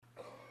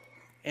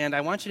And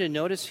I want you to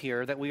notice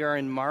here that we are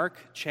in Mark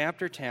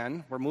chapter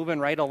 10. We're moving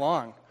right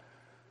along.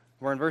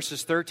 We're in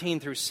verses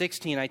 13 through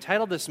 16. I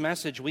titled this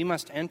message, "We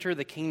Must Enter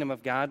the Kingdom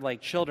of God Like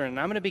Children." And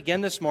I'm going to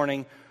begin this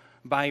morning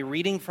by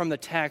reading from the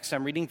text.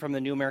 I'm reading from the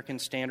New American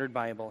Standard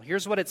Bible.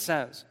 Here's what it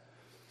says.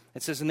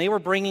 It says, "And they were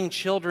bringing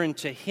children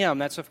to him,"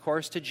 that's of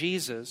course to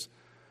Jesus,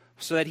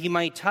 "so that he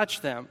might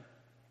touch them.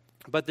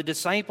 But the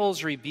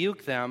disciples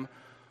rebuked them.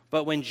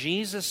 But when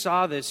Jesus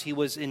saw this, he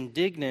was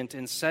indignant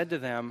and said to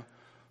them,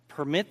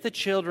 'Permit the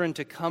children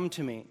to come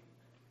to me.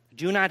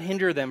 Do not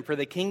hinder them, for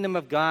the kingdom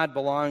of God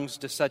belongs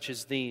to such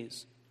as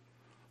these.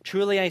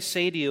 Truly I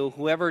say to you,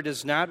 whoever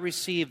does not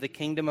receive the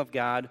kingdom of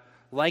God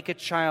like a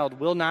child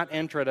will not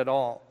enter it at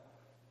all.'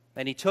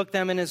 And he took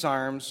them in his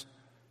arms,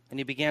 and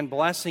he began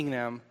blessing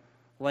them,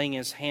 laying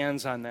his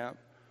hands on them."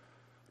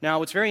 Now,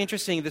 what's very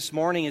interesting this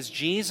morning is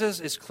Jesus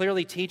is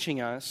clearly teaching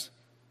us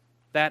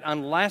that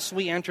unless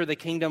we enter the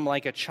kingdom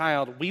like a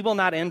child, we will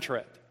not enter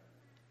it.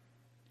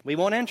 We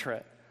won't enter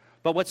it.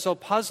 But what's so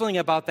puzzling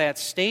about that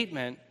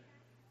statement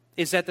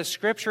is that the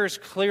Scriptures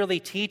clearly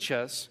teach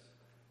us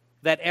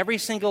that every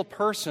single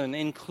person,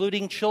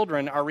 including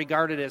children, are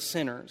regarded as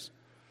sinners.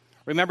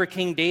 Remember,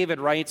 King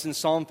David writes in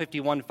Psalm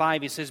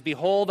 51:5, he says,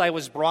 "Behold, I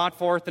was brought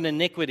forth in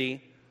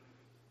iniquity,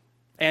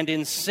 and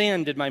in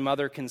sin did my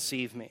mother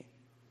conceive me."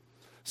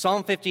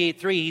 Psalm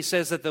 58:3, he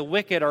says that the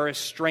wicked are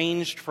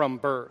estranged from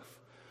birth.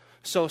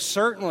 So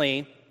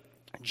certainly,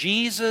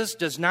 Jesus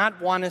does not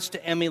want us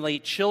to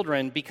emulate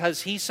children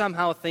because he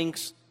somehow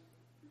thinks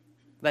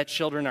that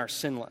children are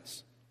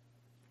sinless.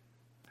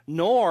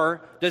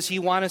 Nor does he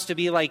want us to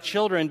be like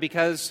children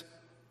because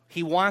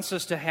he wants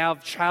us to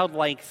have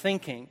childlike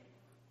thinking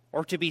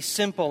or to be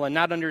simple and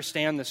not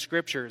understand the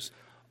Scriptures.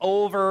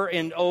 Over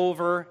and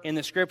over in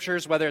the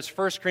Scriptures, whether it's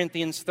 1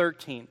 Corinthians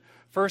 13,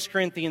 1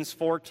 Corinthians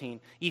 14,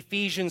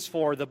 Ephesians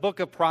 4, the book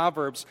of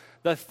Proverbs,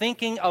 the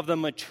thinking of the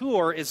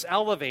mature is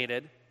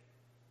elevated,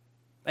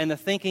 and the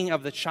thinking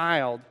of the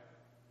child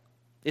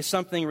is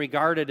something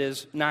regarded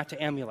as not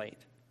to emulate,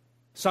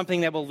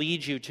 something that will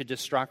lead you to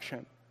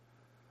destruction.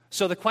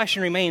 So the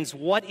question remains,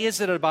 what is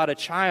it about a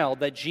child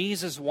that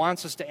Jesus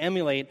wants us to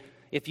emulate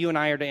if you and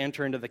I are to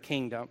enter into the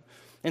kingdom?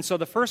 And so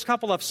the first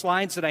couple of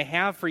slides that I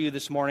have for you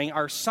this morning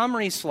are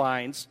summary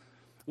slides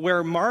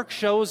where Mark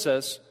shows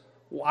us,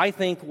 I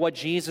think, what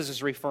Jesus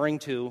is referring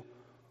to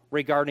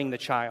regarding the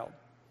child.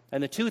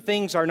 And the two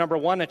things are, number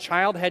one, a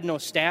child had no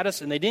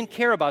status, and they didn't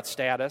care about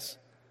status.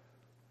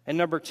 And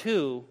number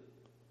two,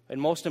 and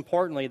most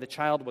importantly, the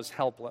child was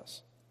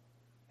helpless,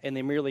 and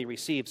they merely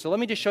received. So let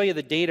me just show you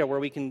the data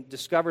where we can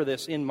discover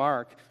this in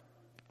Mark.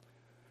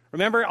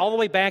 Remember, all the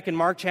way back in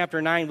Mark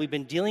chapter 9, we've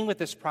been dealing with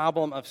this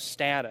problem of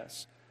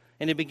status.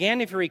 And it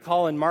began, if you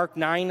recall, in Mark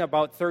 9,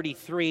 about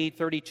 33,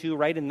 32,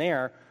 right in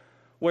there,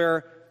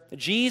 where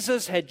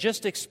Jesus had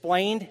just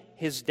explained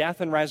his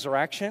death and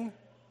resurrection.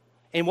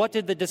 And what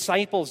did the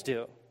disciples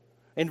do?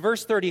 In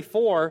verse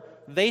 34,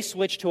 they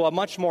switched to a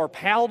much more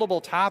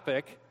palatable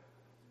topic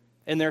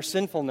in their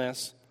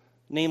sinfulness,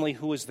 namely,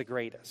 who is the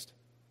greatest?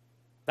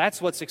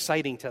 That's what's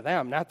exciting to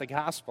them, not the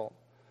gospel.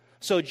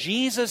 So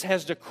Jesus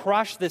has to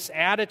crush this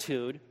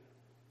attitude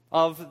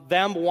of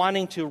them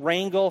wanting to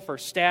wrangle for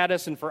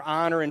status and for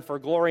honor and for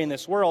glory in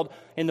this world.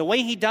 And the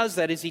way he does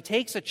that is he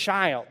takes a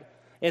child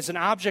as an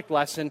object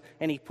lesson,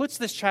 and he puts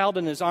this child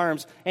in his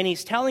arms, and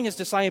he's telling his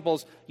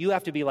disciples, you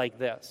have to be like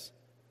this.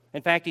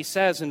 In fact, he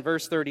says in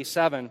verse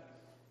 37,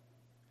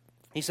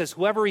 he says,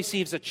 whoever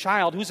receives a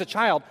child, who's a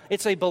child?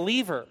 It's a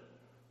believer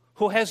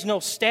who has no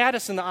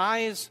status in the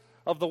eyes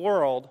of the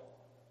world,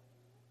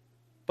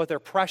 but they're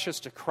precious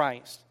to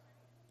Christ.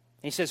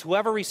 And he says,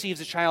 whoever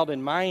receives a child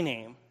in my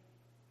name,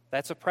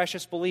 that's a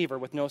precious believer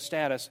with no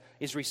status,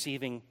 is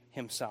receiving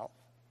himself.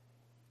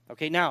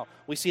 Okay, now,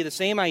 we see the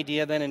same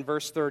idea then in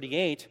verse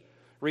 38.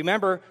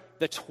 Remember,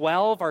 the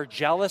 12 are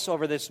jealous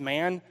over this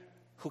man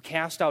who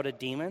cast out a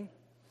demon.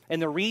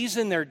 And the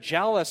reason they're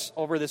jealous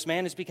over this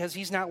man is because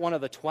he's not one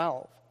of the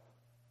 12.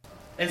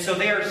 And so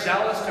they are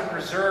zealous to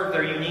preserve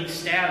their unique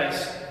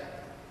status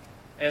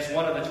as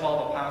one of the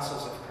 12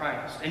 apostles of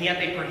Christ. And yet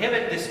they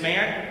prohibit this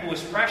man who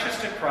was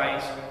precious to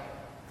Christ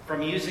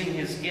from using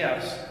his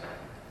gifts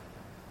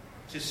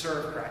to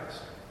serve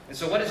Christ. And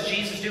so what does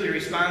Jesus do? He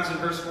responds in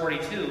verse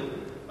 42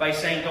 by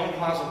saying, don't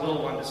cause a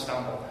little one to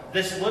stumble.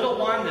 This little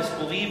one, this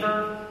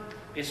believer,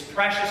 is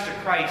precious to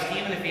Christ,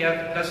 even if he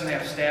doesn't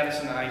have status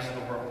in the eyes of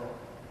the world.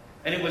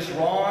 And it was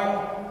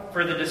wrong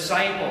for the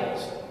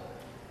disciples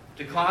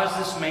to cause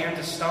this man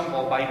to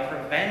stumble by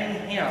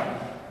preventing him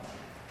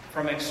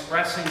from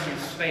expressing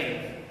his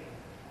faith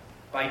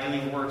by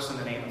doing works in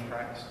the name of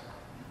Christ.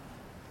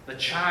 The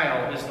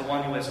child is the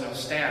one who has no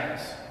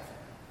status,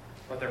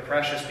 but they're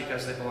precious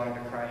because they belong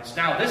to Christ.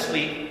 Now, this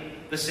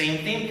week, the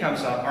same theme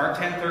comes up. Mark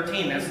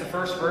 10:13, that's the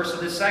first verse of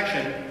this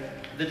section.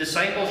 The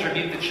disciples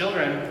rebuke the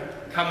children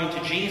coming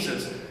to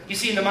Jesus. You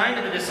see, in the mind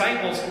of the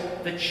disciples,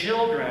 the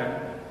children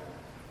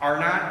are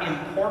not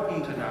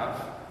important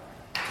enough,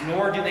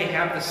 nor do they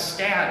have the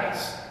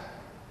status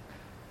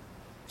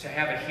to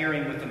have a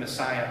hearing with the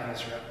Messiah of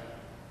Israel.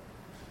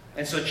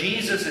 And so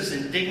Jesus is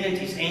indignant,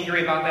 he's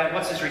angry about that.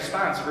 What's his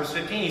response? Verse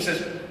 15, he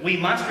says, we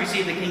must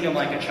receive the kingdom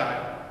like a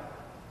child.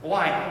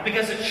 Why?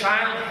 Because a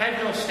child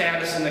had no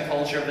status in the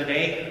culture of the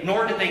day,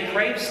 nor did they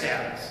crave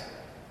status.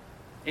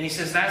 And he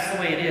says that's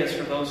the way it is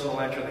for those who will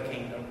enter the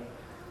kingdom.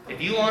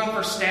 If you long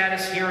for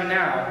status here and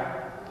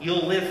now,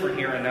 you'll live for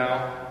here and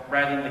now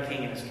rather than the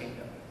king and his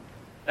kingdom.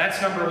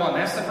 That's number one.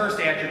 That's the first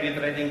attribute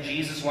that I think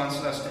Jesus wants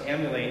us to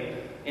emulate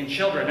in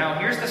children. Now,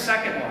 here's the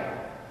second one.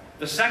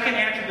 The second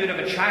attribute of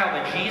a child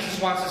that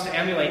Jesus wants us to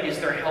emulate is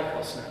their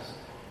helplessness.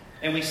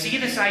 And we see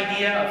this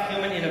idea of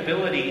human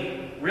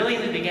inability really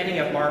in the beginning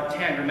of Mark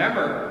 10.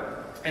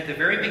 Remember, at the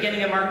very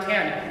beginning of Mark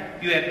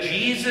 10, you have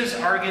Jesus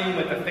arguing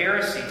with the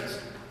Pharisees,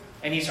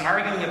 and he's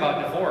arguing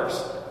about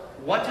divorce.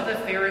 What do the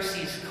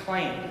Pharisees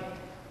claim?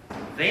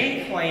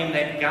 They claim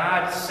that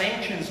God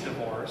sanctions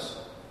divorce.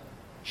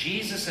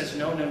 Jesus says,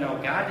 no,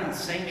 God didn't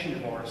sanction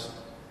divorce.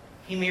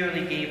 He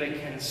merely gave a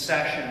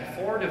concession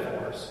for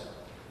divorce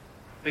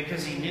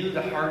because he knew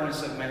the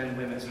hardness of men and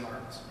women's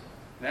hearts.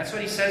 And that's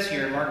what he says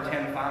here in Mark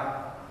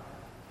 10:5.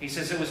 He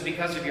says, it was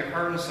because of your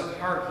hardness of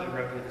heart he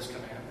wrote you this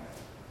commandment.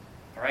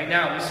 All right,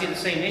 now we see the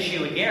same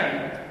issue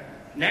again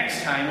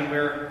next time when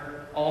we're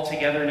all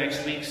together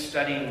next week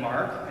studying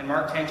Mark. In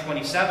Mark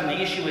 10:27,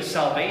 the issue is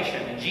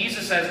salvation. And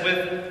Jesus says,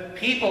 with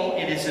people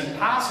it is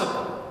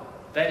impossible,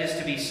 that is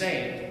to be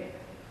saved.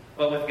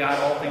 But with God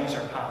all things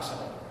are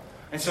possible.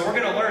 And so we're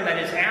going to learn that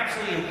it's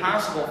absolutely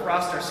impossible for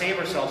us to save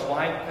ourselves.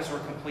 Why? Because we're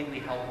completely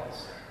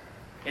helpless.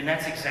 And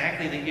that's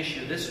exactly the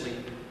issue this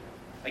week.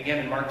 Again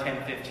in Mark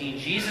 10:15,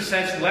 Jesus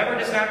says, whoever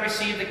does not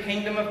receive the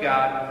kingdom of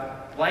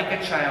God like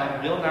a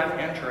child will not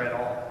enter at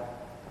all.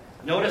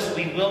 Notice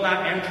we will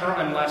not enter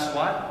unless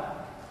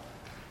what?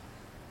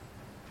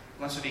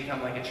 Unless we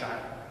become like a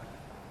child.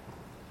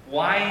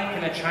 Why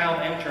can a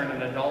child enter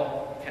and an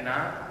adult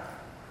cannot?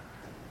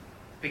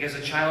 Because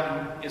a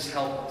child is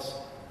helpless.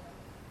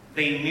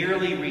 They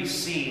merely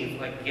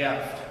receive a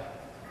gift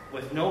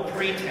with no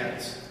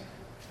pretense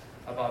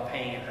about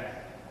paying it back.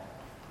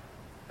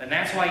 And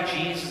that's why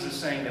Jesus is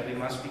saying that we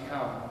must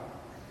become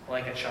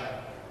like a child.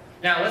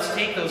 Now, let's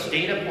take those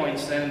data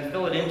points then and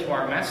fill it into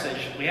our message.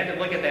 We had to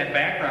look at that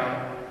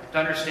background to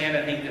understand,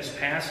 I think, this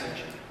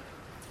passage.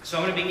 So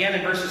I'm going to begin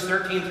in verses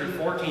 13 through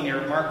 14 here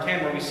of Mark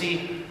 10, where we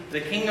see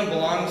the kingdom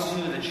belongs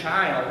to the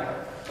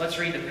child. Let's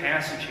read the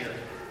passage here.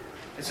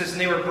 It says,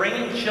 and they were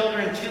bringing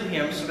children to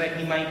him so that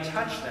he might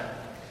touch them.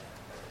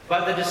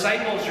 But the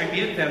disciples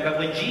rebuked them. But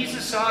when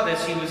Jesus saw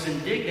this, he was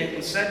indignant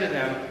and said to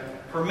them,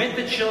 permit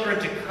the children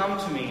to come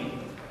to me.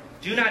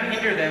 Do not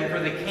hinder them, for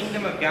the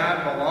kingdom of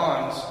God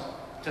belongs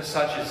to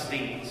such as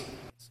these.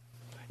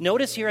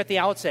 Notice here at the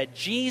outset,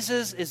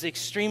 Jesus is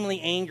extremely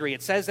angry.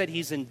 It says that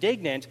he's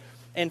indignant,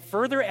 and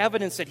further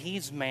evidence that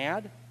he's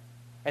mad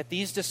at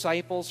these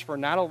disciples for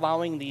not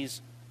allowing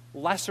these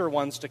lesser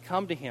ones to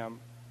come to him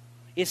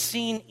is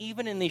seen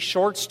even in the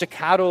short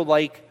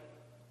staccato-like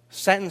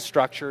sentence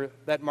structure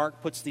that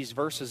Mark puts these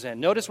verses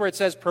in. Notice where it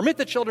says, permit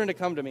the children to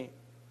come to me.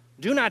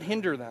 Do not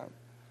hinder them.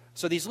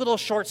 So these little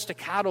short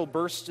staccato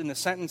bursts in the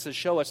sentences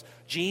show us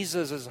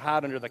Jesus is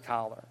hot under the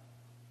collar.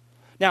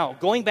 Now,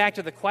 going back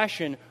to the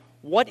question,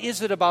 what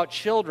is it about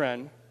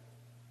children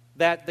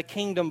that the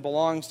kingdom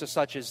belongs to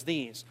such as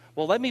these?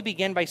 Well, let me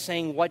begin by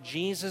saying what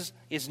Jesus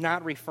is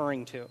not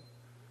referring to.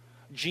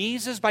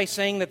 Jesus, by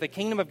saying that the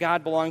kingdom of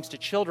God belongs to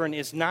children,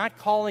 is not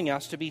calling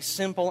us to be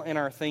simple in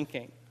our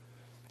thinking.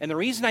 And the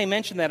reason I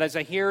mention that is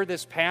I hear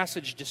this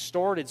passage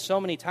distorted so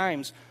many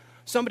times.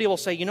 Somebody will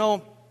say,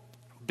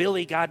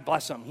 Billy, God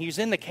bless him. He's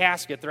in the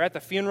casket. They're at the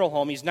funeral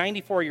home. He's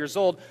 94 years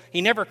old.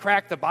 He never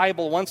cracked the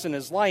Bible once in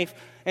his life.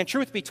 And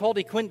truth be told,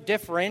 he couldn't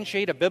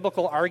differentiate a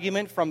biblical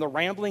argument from the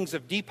ramblings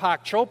of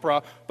Deepak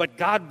Chopra, but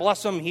God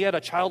bless him, he had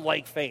a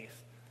childlike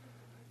faith.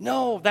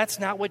 No, that's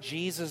not what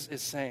Jesus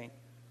is saying.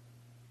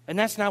 And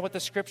that's not what the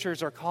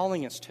Scriptures are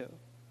calling us to.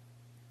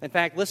 In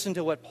fact, listen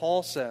to what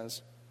Paul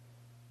says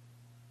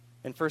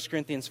in 1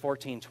 Corinthians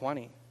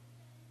 14:20.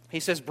 He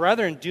says,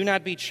 brethren, do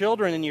not be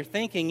children in your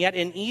thinking, yet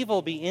in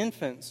evil be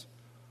infants.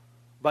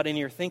 But in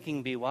your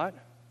thinking be what?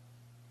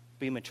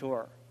 Be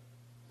mature.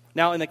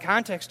 Now, in the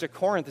context of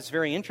Corinth, it's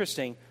very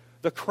interesting.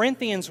 The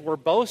Corinthians were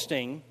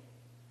boasting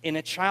in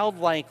a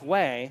childlike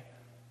way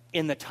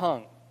in the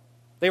tongue.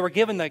 They were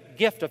given the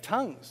gift of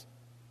tongues.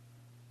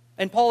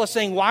 And Paul is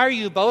saying, why are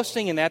you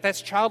boasting in that?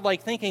 That's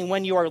childlike thinking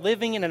when you are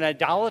living in an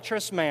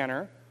idolatrous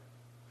manner.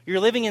 You're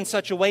living in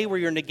such a way where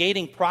you're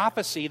negating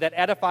prophecy that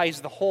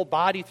edifies the whole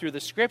body through the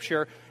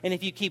Scripture. And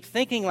if you keep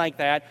thinking like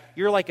that,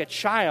 you're like a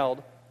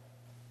child.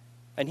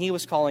 And he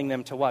was calling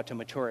them to what? To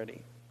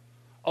maturity.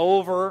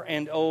 Over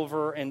and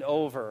over and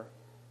over,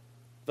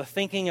 the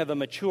thinking of the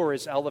mature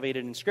is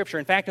elevated in Scripture.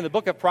 In fact, in the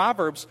book of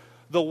Proverbs,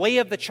 the way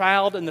of the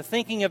child and the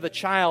thinking of the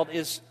child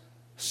is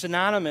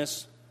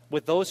synonymous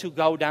with those who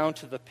go down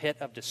to the pit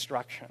of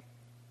destruction.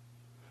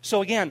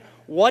 So again,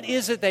 what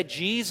is it that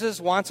Jesus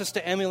wants us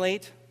to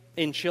emulate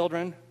in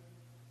children?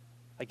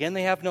 Again,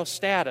 they have no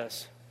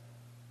status,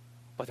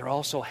 but they're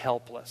also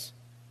helpless.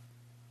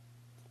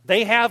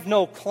 They have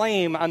no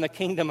claim on the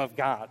kingdom of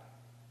God.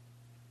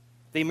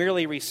 They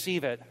merely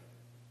receive it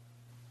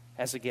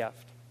as a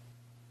gift.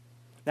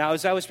 Now,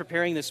 as I was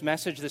preparing this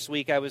message this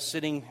week, I was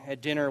sitting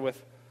at dinner with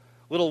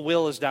little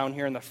Will is down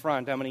here in the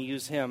front. I'm going to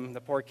use him.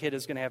 The poor kid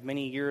is going to have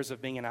many years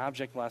of being an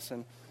object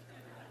lesson.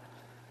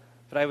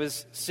 But I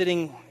was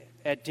sitting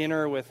at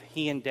dinner with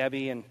he and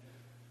Debbie, and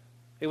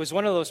it was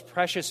one of those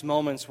precious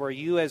moments where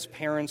you as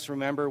parents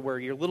remember where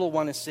your little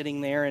one is sitting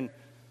there and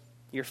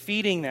you're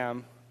feeding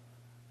them,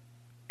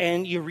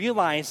 and you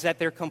realize that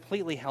they're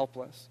completely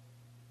helpless.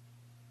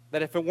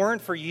 That if it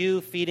weren't for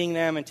you feeding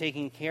them and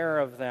taking care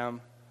of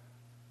them,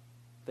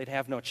 they'd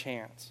have no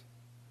chance.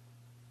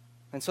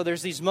 And so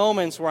there's these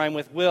moments where I'm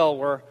with Will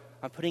where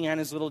I'm putting on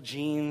his little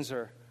jeans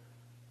or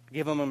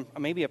give him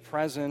maybe a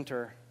present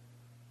or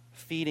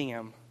feeding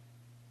him,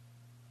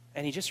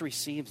 and he just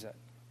receives it.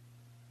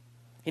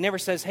 He never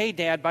says, "Hey,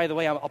 Dad, by the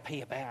way, I'll pay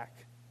you back."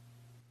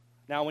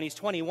 Now, when he's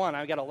 21,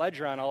 I've got a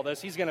ledger on all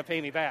this. He's going to pay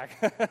me back.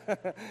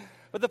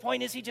 But the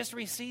point is, he just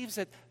receives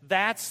it.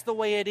 That's the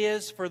way it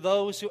is for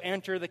those who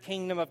enter the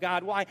kingdom of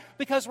God. Why?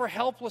 Because we're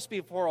helpless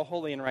before a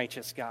holy and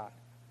righteous God.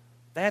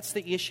 That's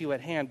the issue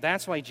at hand.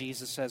 That's why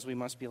Jesus says we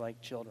must be like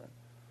children.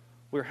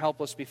 We're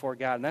helpless before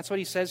God. And that's what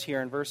he says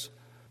here in verse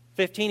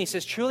 15. He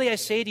says, "Truly I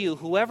say to you,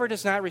 whoever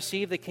does not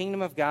receive the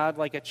kingdom of God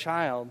like a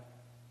child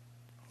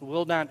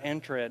will not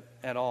enter it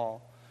at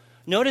all."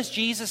 Notice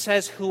Jesus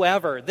says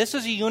whoever. This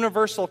is a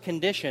universal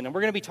condition. And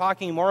we're going to be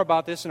talking more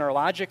about this in our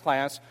logic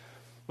class.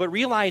 But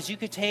realize you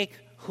could take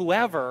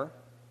whoever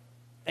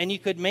and you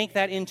could make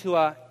that into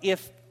a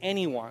if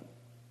anyone.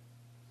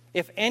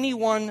 If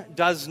anyone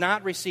does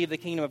not receive the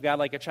kingdom of God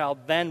like a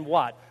child, then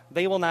what?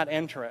 They will not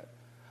enter it.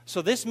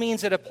 So this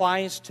means it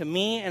applies to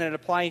me and it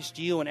applies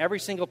to you and every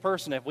single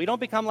person. If we don't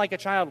become like a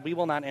child, we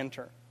will not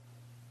enter.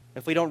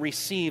 If we don't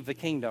receive the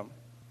kingdom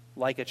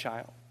like a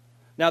child.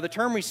 Now, the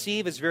term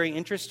receive is very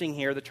interesting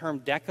here, the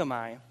term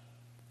dekamai.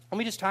 Let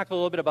me just talk a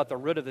little bit about the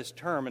root of this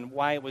term and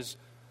why it was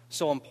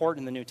so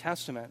important in the New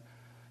Testament.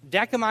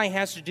 Dekamai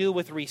has to do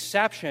with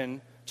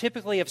reception,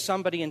 typically of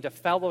somebody into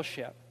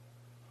fellowship.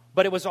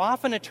 But it was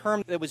often a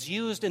term that was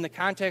used in the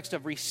context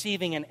of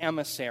receiving an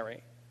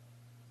emissary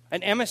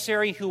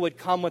who would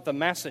come with a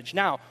message.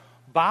 Now,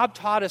 Bob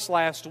taught us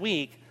last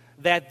week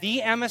that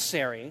the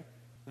emissary,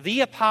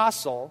 the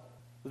apostle,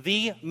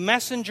 the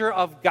messenger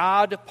of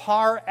God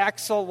par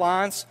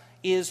excellence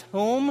is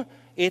whom?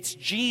 It's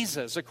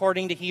Jesus,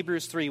 according to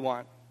Hebrews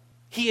 3:1.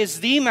 He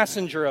is the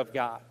messenger of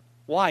God.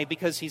 Why?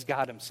 Because he's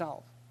God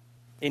himself,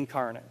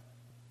 incarnate.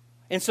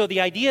 And so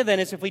the idea then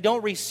is if we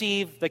don't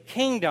receive the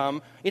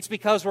kingdom, it's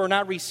because we're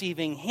not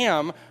receiving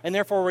him, and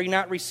therefore we're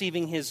not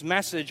receiving his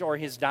message or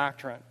his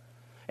doctrine.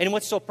 And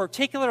what's so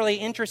particularly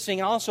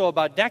interesting also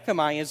about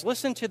dekamai is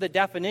listen to the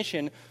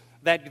definition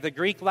that the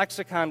Greek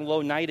lexicon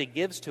Louw-Nida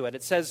gives to it.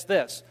 It says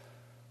this,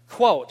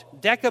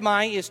 quote,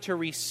 "Dekamai is to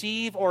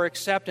receive or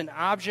accept an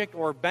object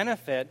or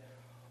benefit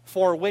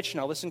for which,"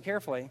 now listen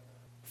carefully,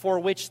 "for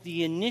which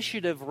the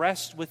initiative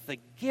rests with the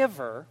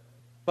giver,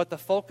 but the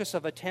focus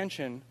of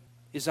attention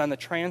is on the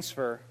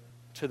transfer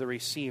to the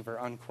receiver,"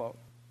 unquote.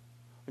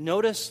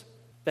 Notice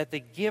that the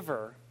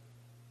giver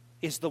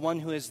is the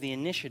one who has the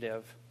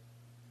initiative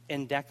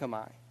in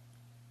dekamai.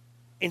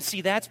 And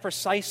see, that's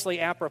precisely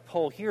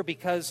apropos here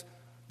because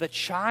the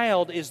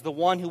child is the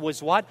one who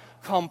was what?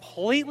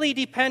 Completely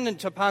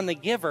dependent upon the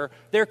giver.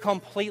 They're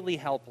completely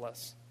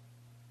helpless.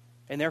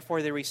 And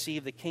therefore they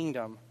receive the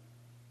kingdom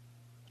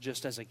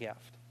just as a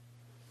gift.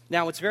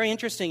 Now, what's very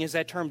interesting is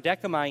that term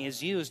dekamai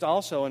is used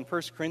also in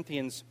 1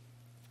 Corinthians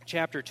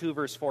chapter 2,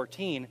 verse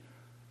 14.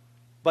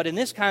 But in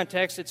this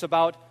context, it's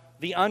about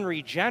the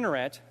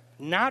unregenerate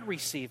not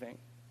receiving.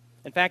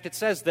 In fact, it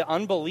says the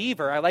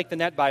unbeliever. I like the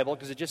Net Bible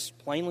because it just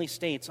plainly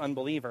states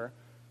unbeliever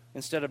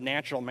instead of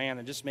natural man.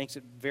 It just makes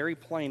it very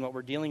plain what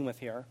we're dealing with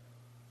here.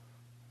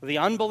 The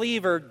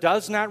unbeliever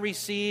does not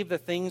receive the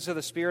things of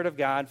the Spirit of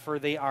God, for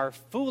they are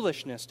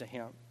foolishness to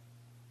him,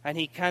 and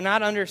he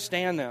cannot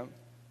understand them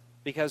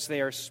because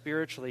they are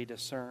spiritually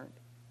discerned.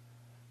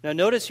 Now,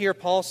 notice here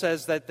Paul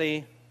says that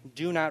they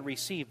do not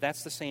receive.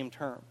 That's the same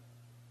term.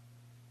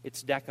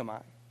 It's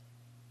dekamai.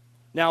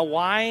 Now,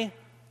 why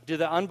do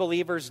the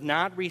unbelievers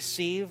not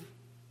receive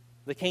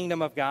the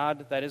kingdom of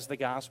God, that is the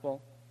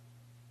gospel,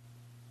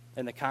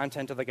 and the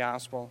content of the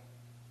gospel?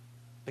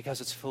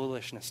 Because it's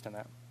foolishness to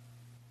them.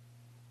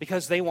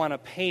 Because they want to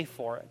pay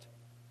for it.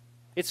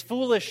 It's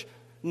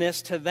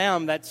foolishness to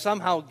them that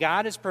somehow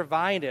God has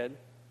provided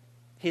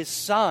his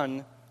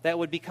Son that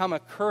would become a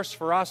curse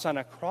for us on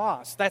a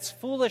cross. That's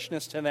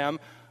foolishness to them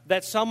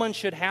that someone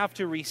should have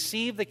to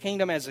receive the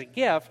kingdom as a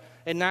gift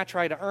and not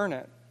try to earn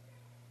it.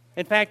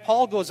 In fact,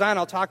 Paul goes on,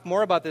 I'll talk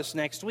more about this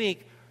next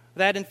week,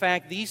 that in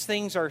fact these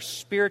things are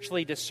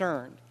spiritually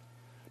discerned.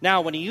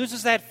 Now, when he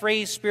uses that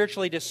phrase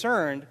spiritually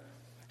discerned,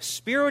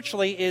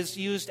 spiritually is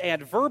used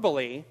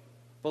adverbally,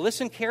 but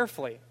listen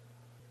carefully.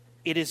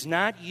 It is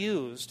not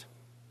used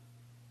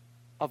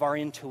of our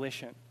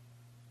intuition.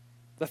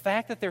 The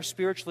fact that they're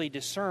spiritually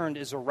discerned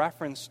is a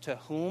reference to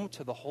whom?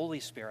 To the Holy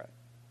Spirit.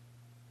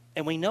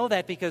 And we know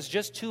that because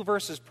just 2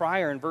 verses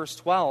prior in verse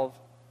 12,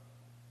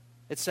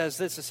 it says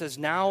this. It says,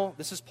 now,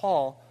 this is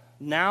Paul,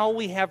 now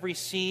we have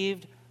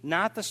received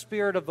not the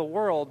spirit of the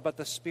world, but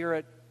the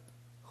Spirit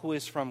who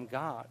is from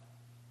God.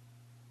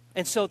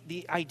 And so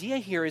the idea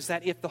here is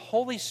that if the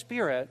Holy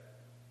Spirit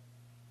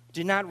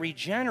did not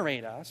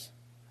regenerate us,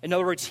 in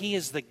other words, He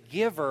is the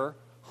giver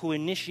who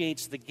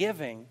initiates the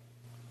giving,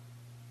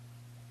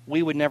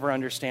 we would never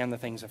understand the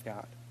things of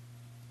God.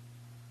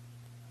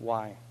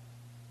 Why?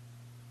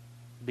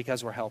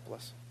 Because we're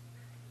helpless.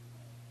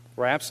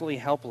 We're absolutely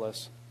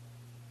helpless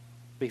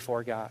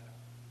before God.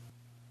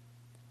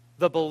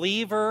 The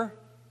believer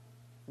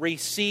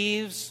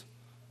receives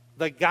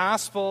the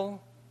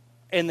gospel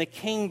and the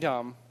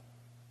kingdom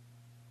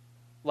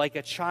like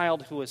a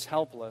child who is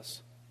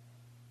helpless.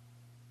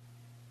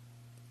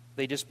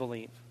 They just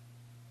believe.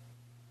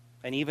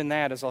 And even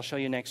that, as I'll show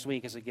you next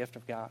week, is a gift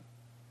of God.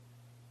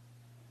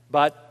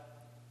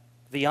 But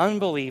the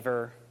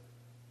unbeliever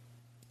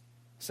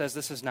says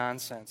this is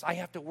nonsense. I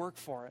have to work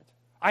for it.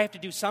 I have to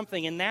do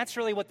something. And that's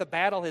really what the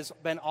battle has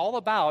been all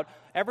about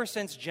ever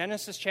since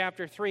Genesis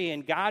chapter 3.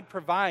 And God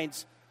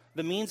provides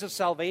the means of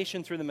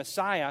salvation through the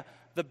Messiah.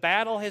 The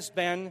battle has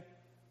been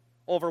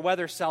over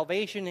whether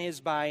salvation is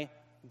by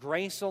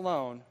grace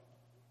alone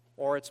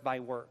or it's by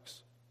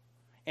works.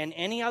 And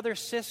any other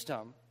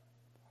system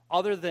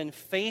other than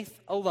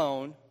faith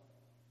alone,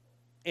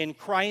 in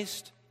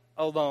Christ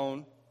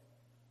alone,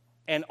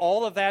 and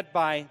all of that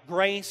by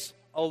grace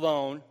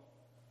alone,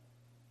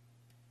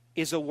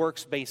 is a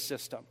works-based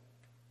system,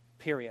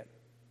 period.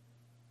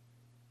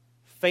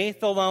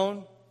 Faith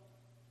alone,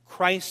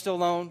 Christ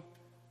alone,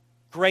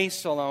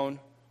 grace alone,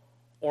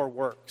 or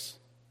works.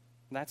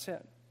 And that's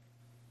it.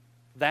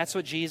 That's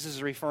what Jesus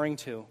is referring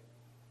to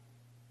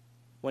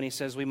when He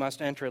says we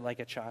must enter it like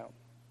a child.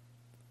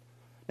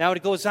 Now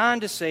it goes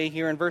on to say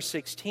here in verse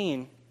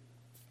 16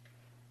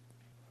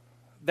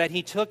 that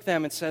He took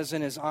them, it says,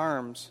 in His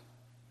arms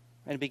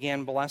and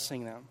began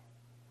blessing them,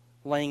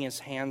 laying His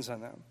hands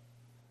on them.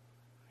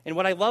 And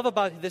what I love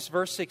about this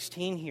verse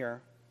 16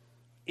 here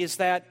is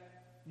that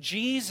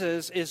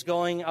Jesus is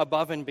going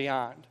above and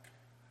beyond.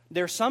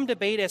 There's some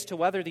debate as to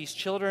whether these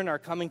children are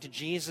coming to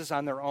Jesus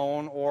on their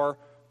own or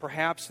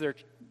perhaps their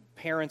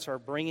parents are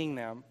bringing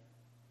them.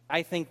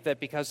 I think that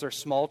because they're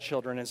small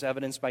children, as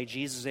evidenced by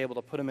Jesus able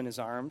to put them in His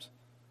arms,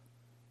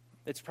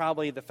 it's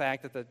probably the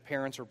fact that the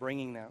parents are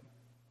bringing them.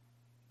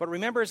 But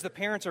remember, as the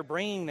parents are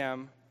bringing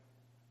them,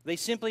 they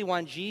simply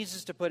want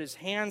Jesus to put His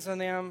hands on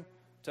them,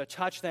 to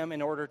touch them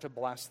in order to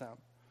bless them.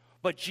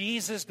 But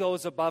Jesus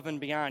goes above and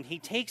beyond. He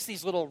takes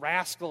these little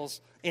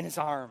rascals in His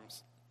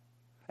arms,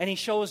 and He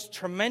shows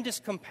tremendous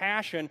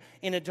compassion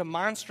in a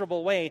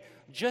demonstrable way,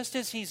 just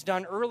as He's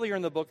done earlier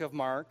in the book of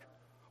Mark,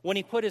 when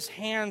He put His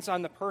hands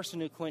on the person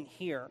who couldn't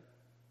hear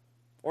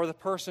or the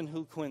person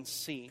who couldn't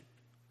see.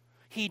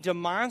 He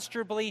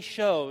demonstrably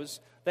shows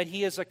that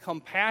He is a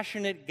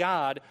compassionate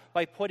God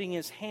by putting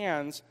His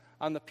hands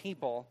on the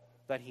people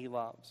that He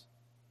loves.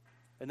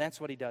 And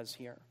that's what He does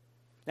here.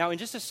 Now, in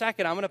just a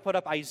second, I'm going to put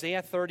up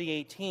Isaiah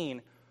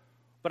 30:18,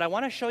 but I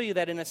want to show you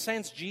that, in a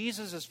sense,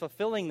 Jesus is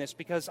fulfilling this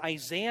because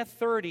Isaiah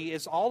 30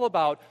 is all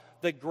about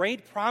the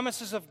great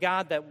promises of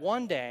God that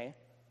one day,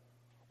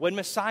 when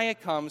Messiah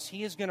comes,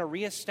 He is going to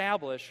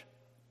reestablish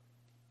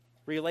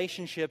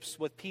relationships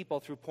with people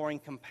through pouring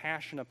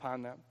compassion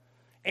upon them.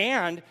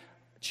 And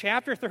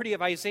chapter 30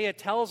 of Isaiah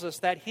tells us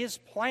that His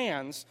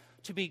plans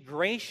to be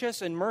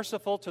gracious and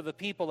merciful to the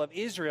people of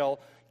Israel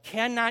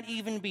cannot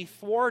even be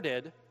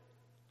thwarted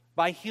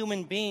by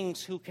human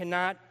beings who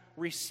cannot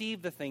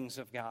receive the things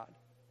of God.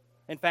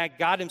 In fact,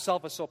 God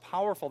Himself is so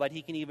powerful that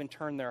He can even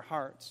turn their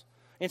hearts.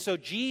 And so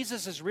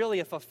Jesus is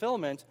really a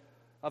fulfillment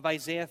of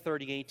Isaiah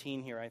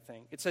 30:18 here, I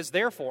think. It says,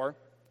 therefore,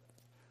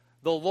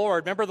 the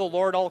Lord, remember the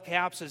Lord, all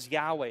caps, is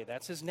Yahweh.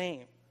 That's His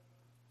name.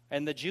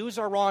 And the Jews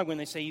are wrong when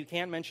they say you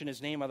can't mention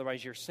His name,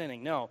 otherwise you're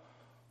sinning. No.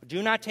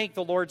 Do not take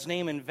the Lord's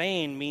name in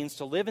vain means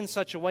to live in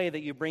such a way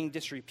that you bring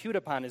disrepute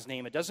upon His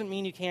name. It doesn't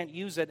mean you can't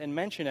use it and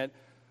mention it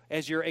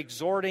as you're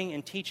exhorting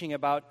and teaching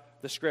about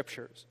the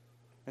Scriptures.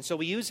 And so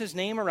we use His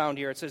name around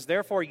here. It says,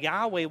 therefore,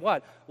 Yahweh,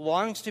 what?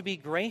 Longs to be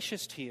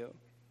gracious to you.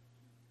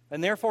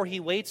 And therefore, He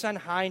waits on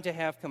high to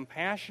have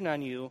compassion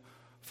on you.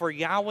 For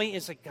Yahweh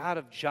is a God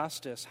of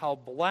justice. How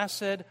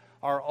blessed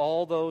are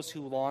all those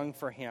who long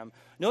for Him.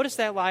 Notice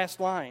that last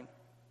line.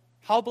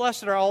 How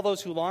blessed are all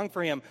those who long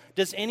for Him.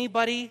 Does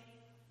anybody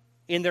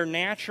in their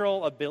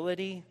natural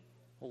ability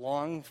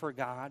long for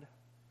God?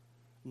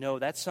 No,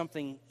 that's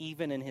something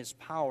even in His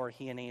power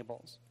He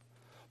enables.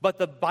 But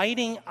the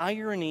biting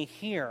irony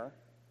here,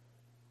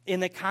 in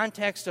the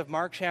context of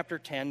Mark chapter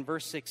 10,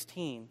 verse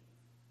 16,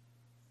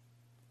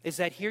 is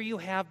that here you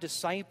have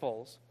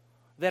disciples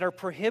that are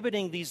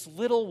prohibiting these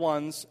little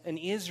ones in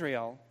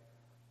Israel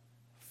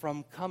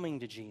from coming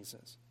to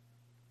Jesus.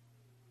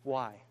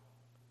 Why?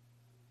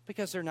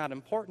 Because they're not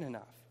important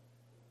enough.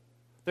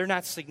 They're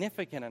not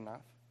significant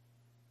enough.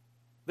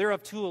 They're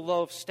of too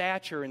low of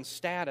stature and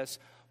status,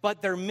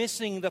 but they're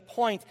missing the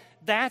point.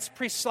 That's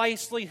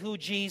precisely who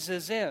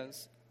Jesus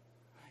is.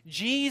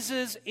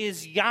 Jesus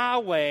is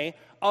Yahweh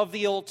of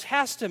the Old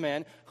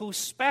Testament who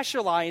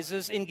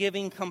specializes in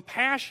giving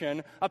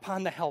compassion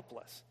upon the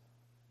helpless.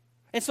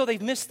 And so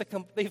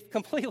they've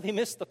completely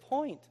missed the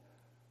point.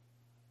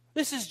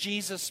 This is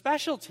Jesus'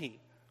 specialty,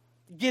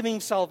 giving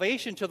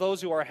salvation to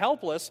those who are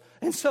helpless.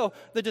 And so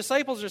the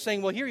disciples are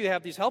saying, well, here you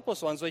have these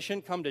helpless ones. They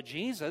shouldn't come to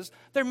Jesus.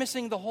 They're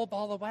missing the whole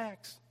ball of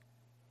wax.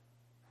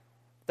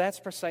 That's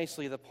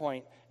precisely the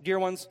point. Dear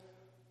ones,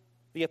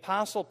 the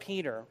Apostle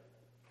Peter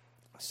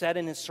said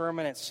in his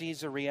sermon at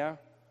Caesarea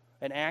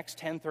in Acts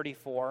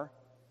 10:34,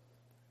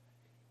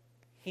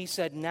 he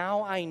said,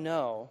 now I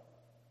know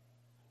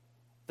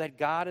that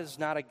God is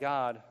not a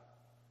God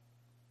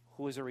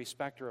who is a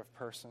respecter of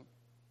person.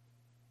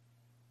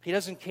 He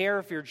doesn't care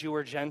if you're Jew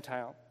or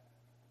Gentile.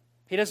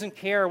 He doesn't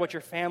care what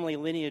your family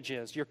lineage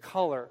is, your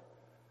color,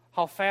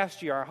 how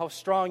fast you are, how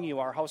strong you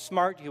are, how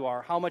smart you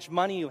are, how much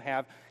money you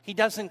have. He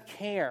doesn't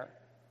care,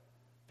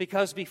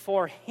 because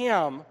before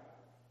Him,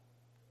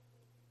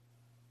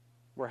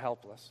 we're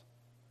helpless.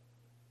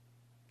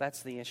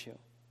 That's the issue.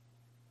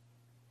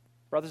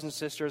 Brothers and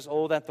sisters,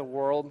 oh, that the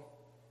world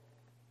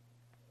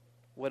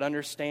would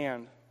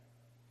understand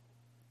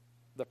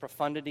the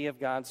profundity of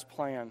God's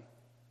plan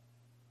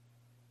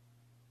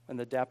and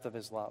the depth of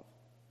His love.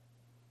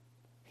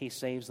 He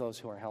saves those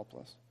who are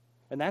helpless.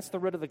 And that's the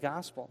root of the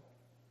gospel.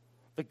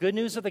 The good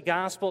news of the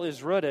gospel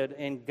is rooted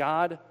in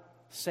God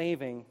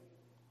saving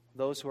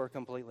those who are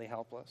completely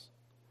helpless.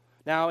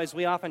 Now, as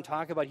we often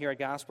talk about here at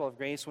Gospel of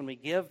Grace, when we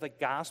give the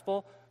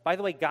gospel, by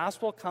the way,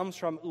 gospel comes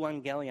from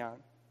euangelion.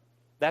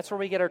 That's where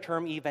we get our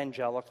term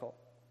evangelical.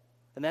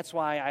 And that's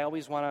why I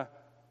always want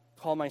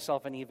to call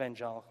myself an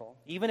evangelical.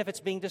 Even if it's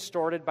being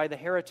distorted by the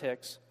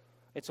heretics,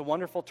 it's a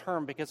wonderful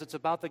term because it's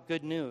about the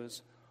good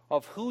news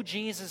of who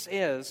Jesus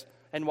is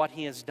and what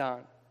He has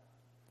done.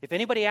 If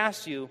anybody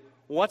asks you,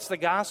 what's the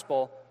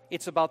gospel?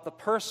 It's about the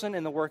person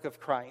and the work of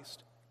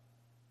Christ.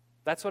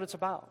 That's what it's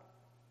about.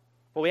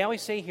 But we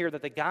always say here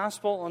that the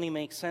gospel only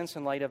makes sense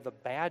in light of the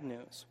bad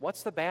news.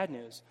 What's the bad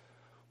news?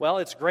 Well,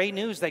 it's great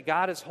news that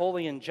God is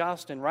holy and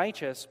just and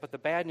righteous, but the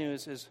bad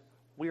news is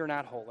we are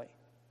not holy.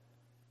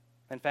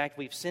 In fact,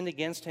 we've sinned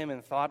against Him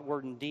in thought,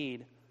 word, and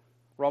deed.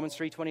 Romans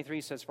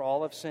 3:23 says, for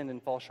all have sinned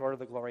and fall short of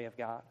the glory of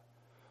God.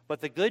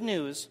 But the good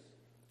news,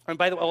 and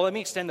by the way, let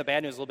me extend the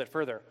bad news a little bit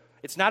further.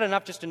 It's not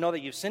enough just to know that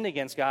you've sinned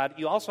against God.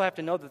 You also have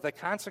to know that the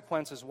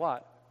consequence is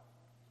what?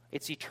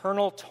 It's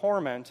eternal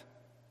torment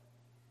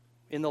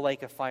in the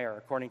lake of fire,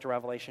 according to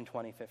Revelation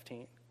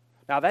 20:15.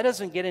 Now, that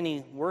doesn't get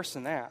any worse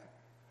than that.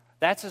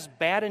 That's as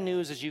bad a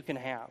news as you can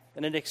have,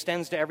 and it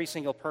extends to every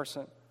single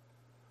person.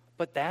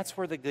 But that's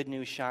where the good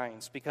news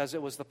shines, because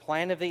it was the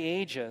plan of the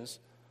ages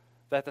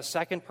that the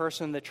second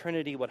person of the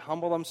Trinity would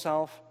humble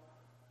Himself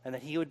and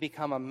that He would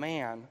become a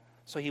man,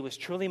 so He was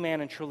truly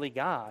man and truly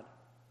God,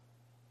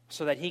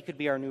 so that He could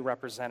be our new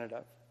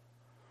representative.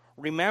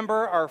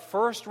 Remember, our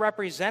first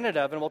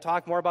representative, and we'll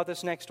talk more about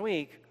this next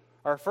week,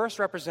 our first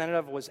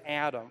representative was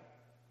Adam.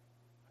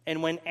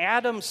 And when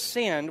Adam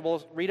sinned,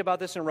 we'll read about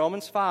this in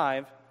Romans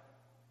 5,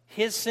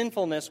 his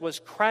sinfulness was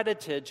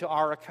credited to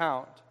our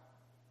account.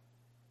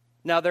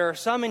 Now, there are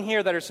some in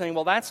here that are saying,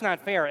 well, that's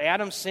not fair.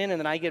 Adam sinned and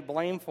then I get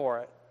blamed for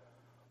it.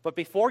 But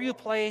before you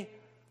play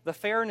the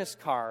fairness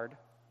card,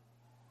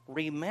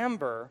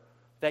 remember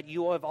that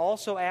you have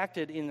also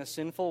acted in a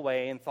sinful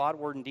way in thought,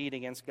 word, and deed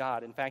against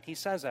God. In fact, he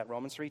says that,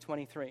 Romans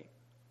 3:23.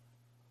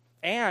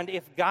 And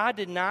if God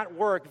did not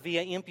work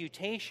via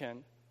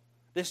imputation,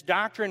 this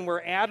doctrine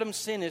where Adam's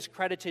sin is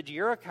credited to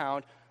your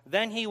account,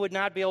 then He would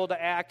not be able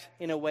to act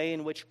in a way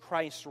in which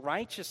Christ's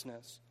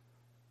righteousness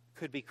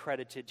could be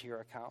credited to your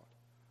account.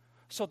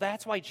 So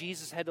that's why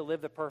Jesus had to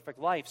live the perfect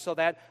life, so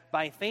that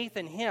by faith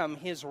in Him,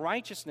 His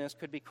righteousness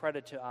could be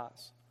credited to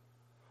us.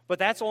 But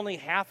that's only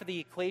half of the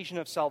equation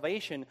of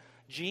salvation.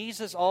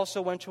 Jesus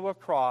also went to a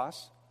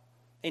cross,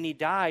 and He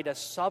died a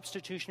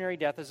substitutionary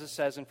death, as it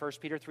says in 1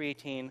 Peter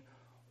 3:18,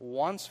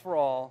 once for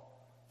all,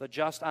 the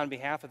just on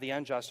behalf of the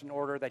unjust, in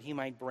order that He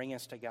might bring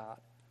us to God.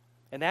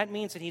 And that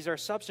means that He's our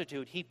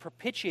substitute. He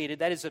propitiated,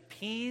 that is,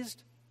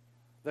 appeased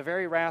the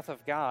very wrath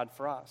of God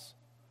for us.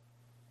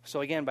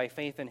 So again, by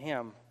faith in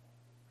Him,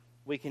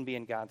 we can be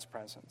in God's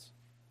presence.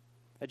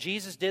 Now,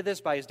 Jesus did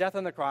this by His death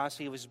on the cross.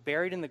 He was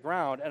buried in the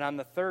ground, and on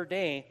the third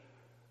day,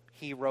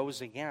 He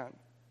rose again.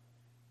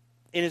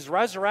 In His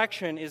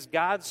resurrection is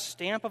God's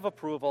stamp of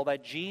approval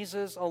that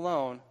Jesus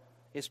alone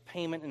is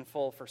payment in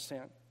full for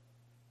sin.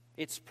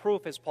 It's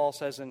proof, as Paul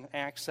says in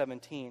Acts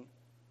 17,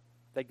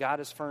 that God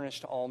has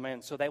furnished to all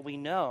men, so that we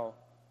know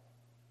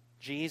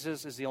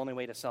Jesus is the only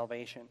way to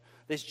salvation.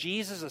 This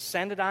Jesus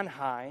ascended on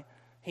high.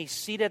 He's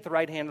seated at the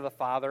right hand of the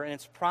Father, and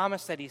it's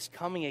promised that He's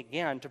coming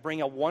again to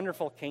bring a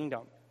wonderful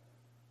kingdom.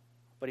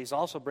 But He's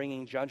also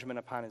bringing judgment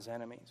upon His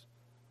enemies.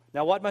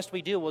 Now, what must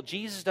we do? Well,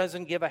 Jesus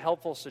doesn't give a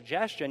helpful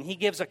suggestion. He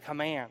gives a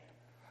command.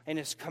 And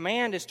His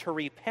command is to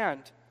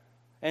repent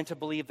and to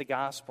believe the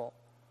gospel.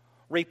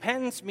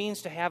 Repentance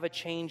means to have a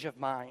change of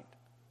mind.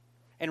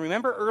 And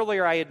remember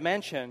earlier I had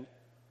mentioned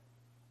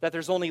that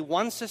there's only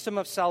one system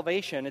of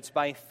salvation. It's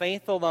by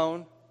faith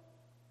alone,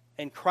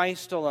 in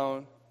Christ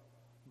alone,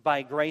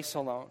 by grace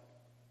alone.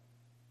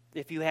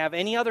 If you have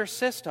any other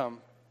system,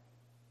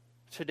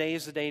 today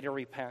is the day to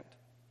repent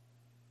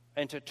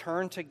and to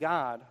turn to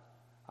God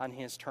on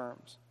his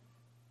terms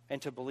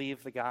and to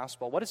believe the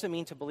gospel. What does it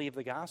mean to believe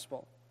the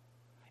gospel?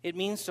 It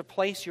means to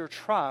place your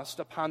trust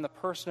upon the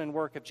person and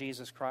work of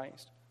Jesus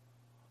Christ.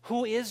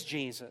 Who is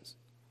Jesus?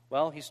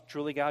 Well, he's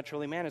truly God,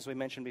 truly man, as we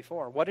mentioned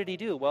before. What did he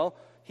do? Well,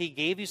 he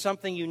gave you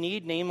something you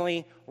need,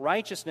 namely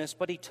righteousness,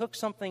 but he took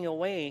something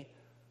away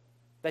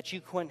that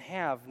you couldn't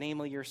have,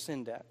 namely your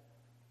sin debt.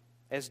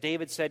 As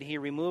David said, he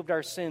removed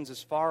our sins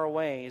as far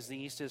away as the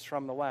east is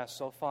from the west.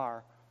 So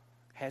far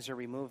has he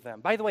removed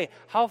them. By the way,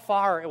 how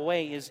far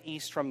away is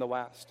east from the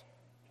west?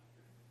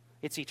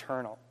 It's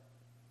eternal.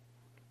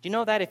 Do you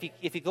know that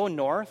if you go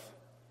north,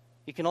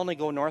 you can only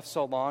go north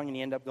so long and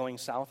you end up going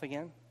south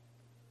again?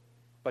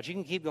 But you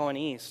can keep going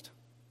east,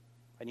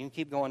 and you can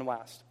keep going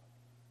west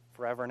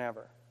forever and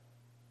ever.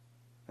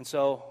 And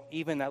so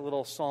even that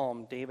little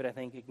psalm, David, I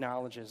think,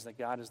 acknowledges that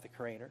God is the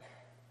creator.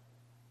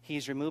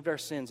 He's removed our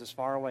sins as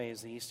far away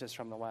as the east is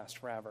from the west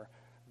forever.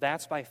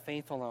 That's by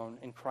faith alone,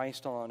 in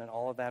Christ alone, and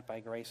all of that by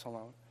grace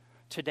alone.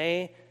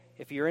 Today,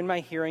 if you're in my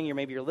hearing,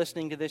 maybe you're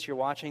listening to this, you're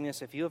watching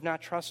this, if you have not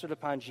trusted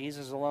upon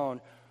Jesus alone,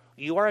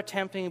 you are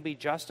attempting to be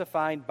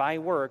justified by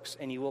works,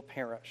 and you will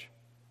perish.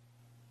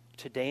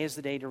 Today is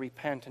the day to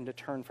repent and to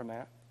turn from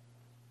that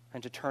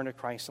and to turn to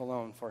Christ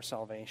alone for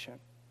salvation.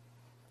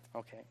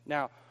 Okay,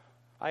 now,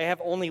 I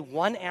have only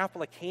one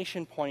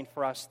application point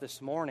for us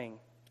this morning,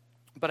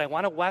 but I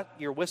want to wet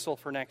your whistle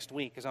for next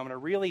week because I'm going to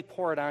really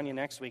pour it on you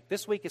next week.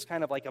 This week is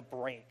kind of like a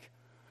break,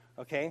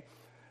 okay?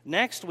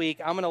 Next week,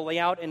 I'm going to lay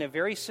out in a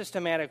very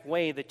systematic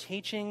way the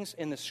teachings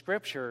in the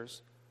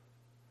Scriptures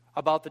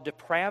about the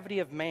depravity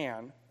of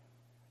man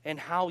and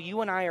how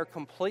you and I are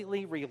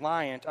completely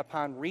reliant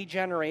upon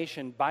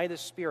regeneration by the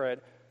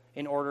Spirit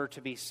in order to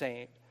be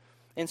saved.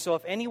 And so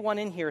if anyone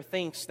in here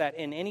thinks that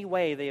in any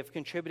way they have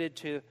contributed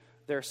to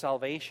their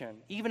salvation,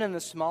 even in the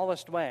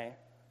smallest way,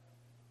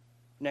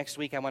 next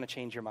week I want to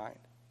change your mind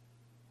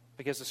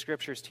because the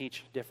Scriptures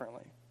teach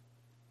differently.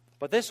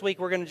 But this week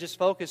we're going to just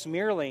focus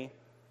merely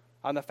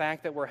on the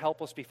fact that we're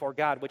helpless before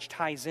God, which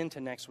ties into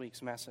next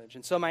week's message.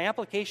 And so my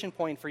application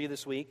point for you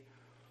this week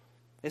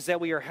is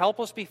that we are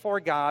helpless before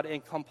God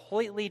and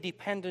completely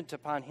dependent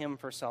upon Him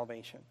for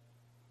salvation.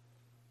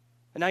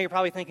 And now you're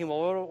probably thinking,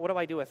 well, what do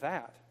I do with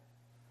that?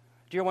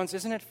 Dear ones,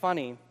 isn't it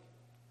funny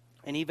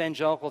in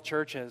evangelical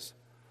churches,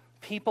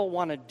 people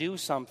want to do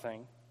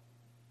something,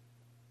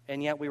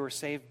 and yet we were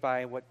saved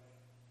by what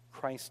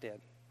Christ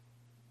did.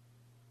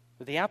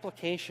 But the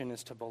application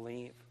is to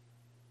believe,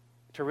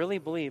 to really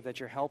believe that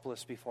you're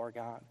helpless before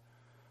God.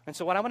 And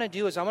so what I'm going to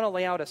do is I'm going to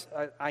lay out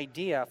an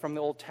idea from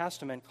the Old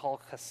Testament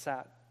called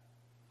chesed.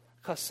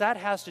 Chesed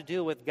has to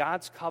do with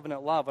God's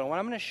covenant love. And what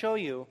I'm going to show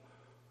you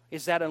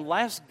is that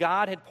unless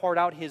God had poured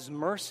out His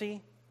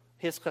mercy,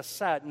 His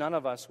chesed, none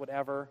of us would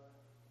ever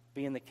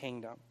be in the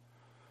kingdom.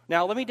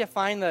 Now, let me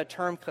define the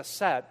term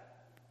chesed.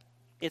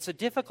 It's a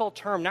difficult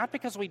term, not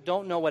because we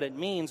don't know what it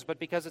means, but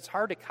because it's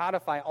hard to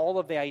codify all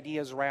of the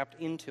ideas wrapped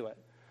into it.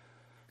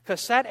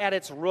 Chesed at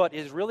its root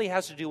really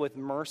has to do with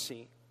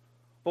mercy.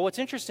 But what's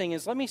interesting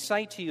is, let me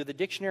cite to you the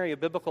Dictionary of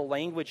Biblical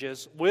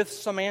Languages with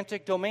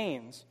semantic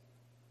domains.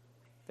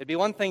 It'd be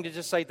one thing to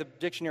just cite the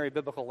Dictionary of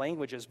Biblical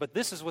Languages, but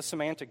this is with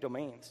semantic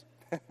domains.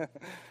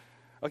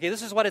 Okay,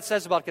 this is what it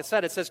says about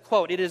chesed. It says,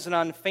 quote, "It is an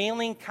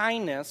unfailing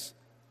kindness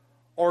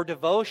or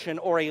devotion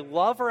or a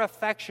love or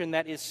affection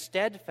that is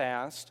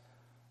steadfast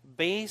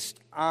based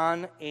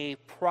on a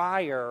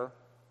prior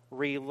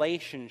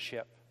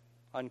relationship,"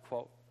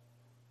 unquote.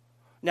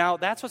 Now,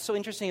 that's what's so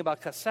interesting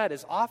about chesed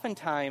is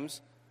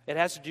oftentimes it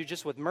has to do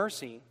just with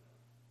mercy,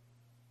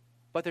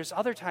 but there's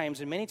other times,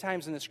 and many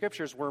times in the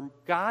Scriptures, where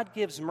God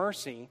gives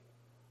mercy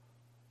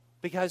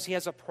because He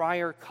has a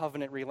prior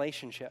covenant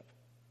relationship.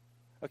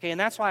 Okay, and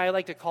that's why I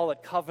like to call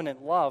it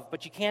covenant love,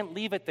 but you can't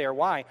leave it there.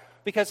 Why?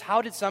 Because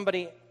how did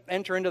somebody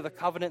enter into the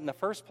covenant in the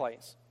first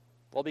place?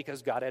 Well,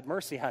 because God had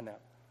mercy on them,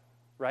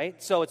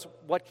 right? So it's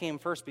what came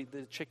first,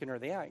 the chicken or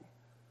the egg?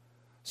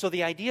 So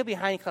the idea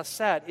behind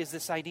chesed is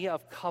this idea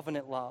of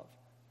covenant love.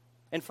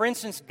 And for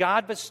instance,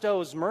 God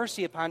bestows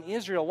mercy upon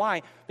Israel.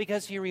 Why?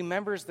 Because He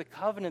remembers the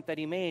covenant that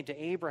He made to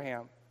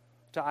Abraham,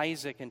 to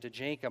Isaac, and to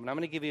Jacob. And I'm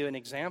going to give you an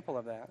example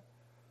of that.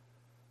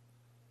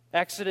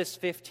 Exodus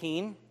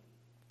 15,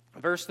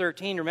 verse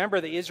 13.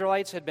 Remember, the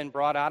Israelites had been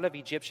brought out of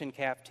Egyptian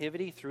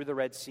captivity through the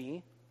Red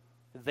Sea.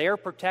 They're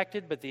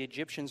protected, but the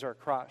Egyptians are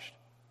crushed.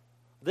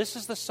 This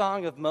is the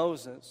song of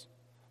Moses.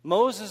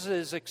 Moses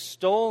is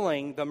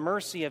extolling the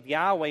mercy of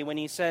Yahweh when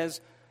he says,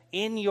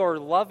 "In your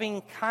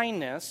loving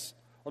kindness,"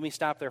 let me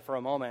stop there for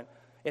a moment.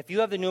 If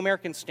you have the New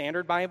American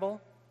Standard Bible,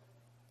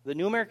 the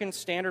New American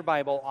Standard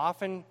Bible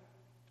often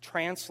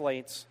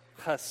translates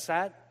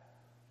chesed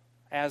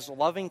as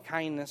loving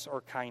kindness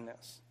or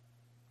kindness.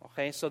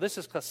 Okay, so this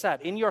is chesed.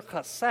 In your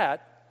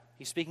chesed,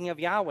 he's speaking of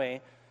Yahweh,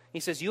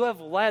 he says, "You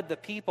have led the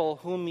people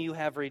whom you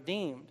have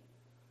redeemed.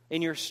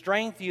 In your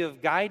strength you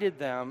have guided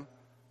them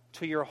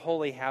to your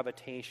holy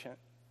habitation."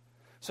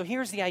 So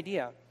here's the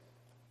idea.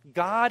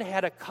 God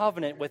had a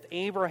covenant with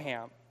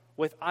Abraham,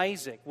 with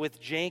Isaac, with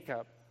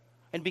Jacob.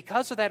 And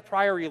because of that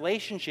prior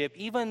relationship,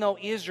 even though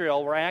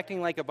Israel were acting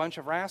like a bunch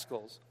of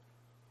rascals,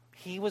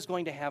 he was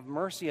going to have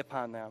mercy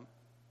upon them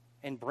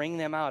and bring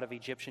them out of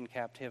Egyptian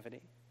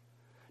captivity.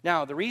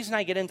 Now, the reason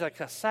I get into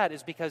chesed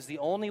is because the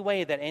only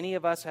way that any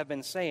of us have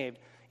been saved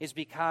is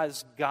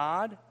because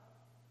God,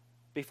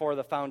 before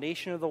the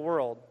foundation of the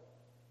world,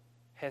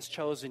 has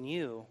chosen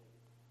you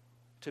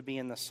to be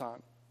in the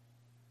Son.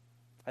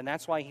 And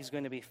that's why he's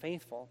going to be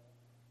faithful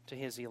to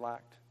his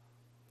elect.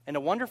 And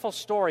a wonderful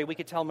story, we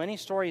could tell many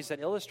stories that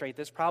illustrate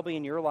this, probably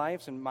in your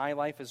lives and my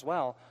life as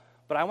well,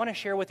 but I want to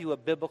share with you a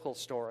biblical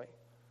story.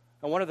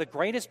 And one of the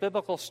greatest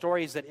biblical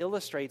stories that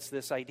illustrates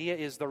this idea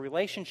is the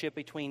relationship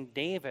between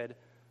David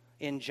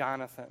and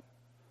Jonathan.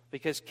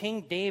 Because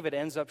King David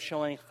ends up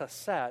showing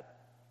chesed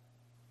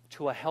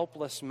to a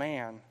helpless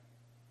man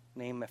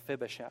named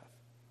Mephibosheth.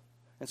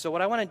 And so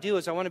what I want to do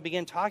is I want to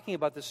begin talking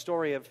about the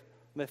story of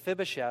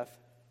Mephibosheth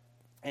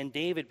and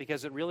David,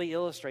 because it really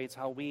illustrates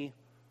how we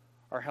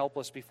are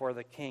helpless before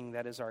the king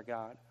that is our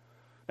God.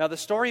 Now the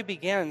story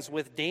begins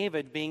with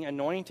David being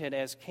anointed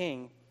as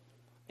king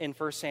in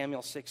 1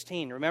 Samuel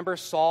 16. Remember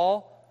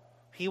Saul?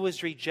 He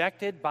was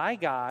rejected by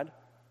God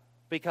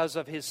because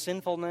of his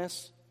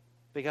sinfulness,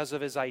 because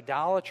of his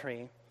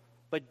idolatry,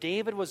 but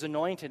David was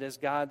anointed as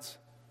God's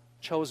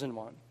chosen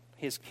one,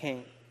 his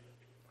king.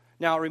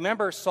 Now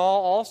remember,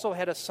 Saul also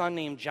had a son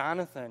named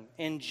Jonathan,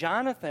 and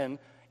Jonathan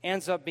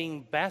ends up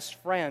being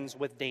best friends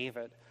with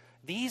David.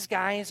 These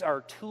guys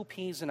are two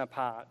peas in a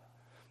pod.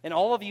 And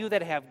all of you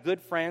that have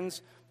good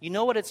friends, you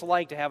know what it's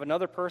like to have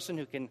another person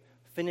who can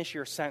finish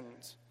your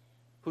sentence,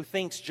 who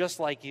thinks just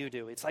like you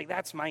do. It's like,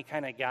 that's my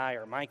kind of guy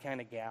or my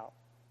kind of gal.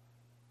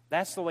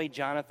 That's the way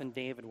Jonathan and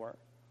David were.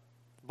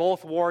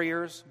 Both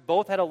warriors,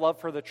 both had a love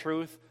for the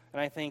truth,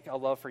 and I think a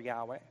love for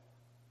Yahweh.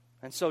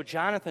 And so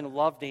Jonathan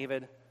loved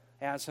David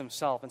as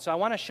himself. And so I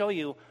want to show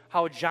you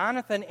how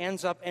Jonathan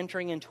ends up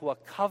entering into a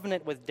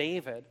covenant with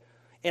David.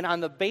 And on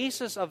the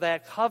basis of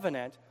that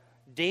covenant,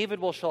 David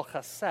will show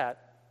chesed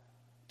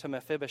to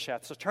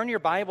Mephibosheth. So turn your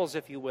Bibles,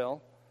 if you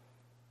will,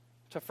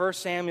 to 1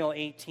 Samuel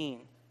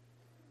 18.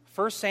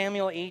 1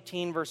 Samuel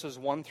 18, verses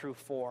 1 through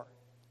 4.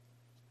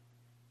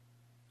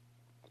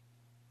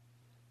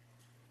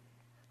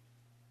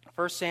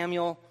 1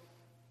 Samuel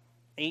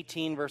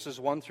 18, verses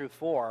 1 through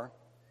 4.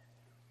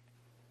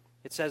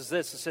 It says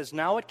this, it says,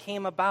 "Now it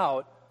came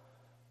about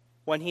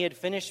when he had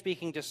finished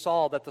speaking to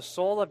Saul that the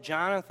soul of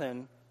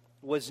Jonathan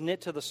was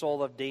knit to the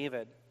soul of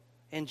David,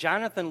 and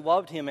Jonathan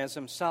loved him as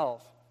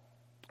himself.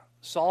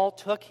 Saul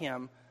took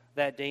him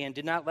that day and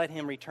did not let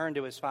him return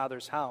to his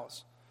father's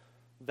house.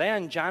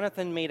 Then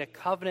Jonathan made a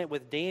covenant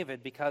with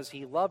David because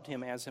he loved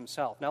him as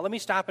himself." Now let me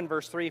stop in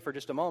verse 3 for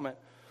just a moment.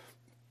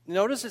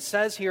 Notice it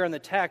says here in the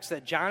text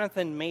that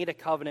Jonathan made a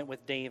covenant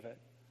with David.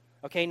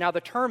 Okay, now the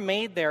term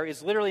made there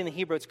is literally in the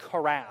Hebrew, it's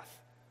korath.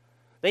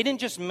 They didn't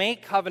just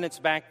make covenants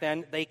back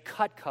then, they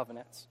cut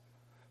covenants.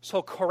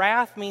 So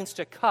korath means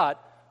to cut,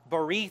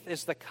 berith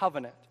is the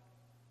covenant.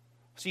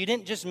 So you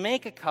didn't just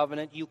make a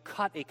covenant, you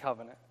cut a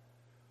covenant.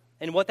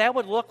 And what that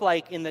would look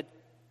like in the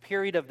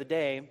period of the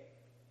day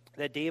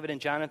that David and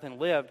Jonathan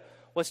lived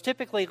was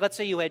typically, let's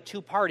say you had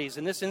two parties.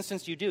 In this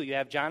instance you do. You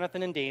have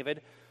Jonathan and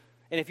David.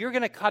 And if you're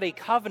going to cut a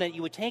covenant,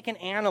 you would take an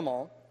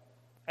animal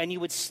and you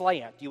would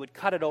slay it. You would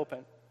cut it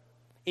open.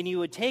 And you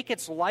would take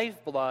its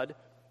lifeblood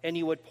and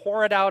you would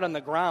pour it out on the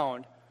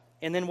ground.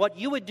 And then what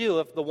you would do,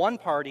 if the one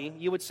party,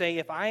 you would say,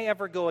 if I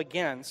ever go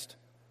against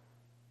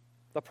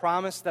the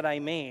promise that I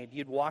made,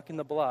 you'd walk in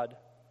the blood.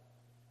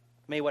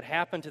 May what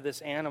happened to this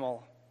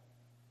animal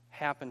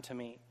happen to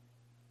me.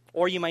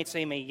 Or you might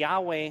say, may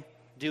Yahweh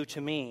do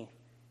to me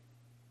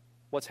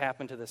what's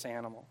happened to this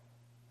animal.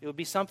 It would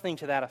be something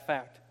to that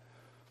effect.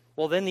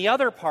 Well, then the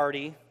other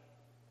party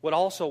would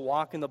also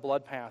walk in the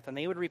blood path, and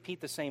they would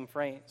repeat the same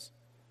phrase.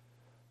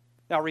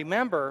 Now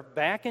remember,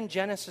 back in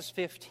Genesis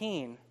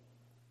 15,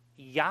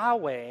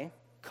 Yahweh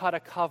cut a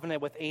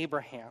covenant with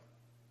Abraham.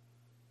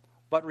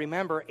 But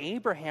remember,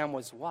 Abraham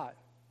was what?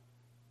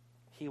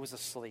 He was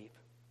asleep.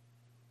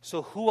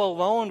 So who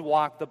alone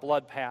walked the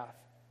blood path?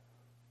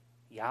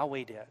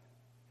 Yahweh did.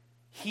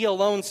 He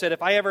alone said,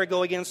 if I ever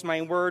go against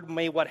my word,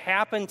 may what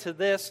happened to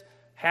this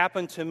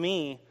happen to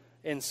me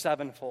in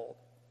sevenfold.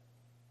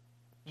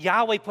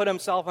 Yahweh put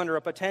himself under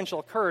a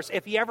potential curse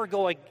if he ever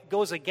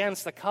goes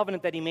against the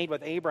covenant that he made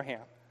with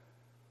Abraham.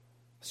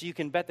 So you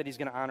can bet that he's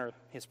going to honor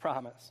his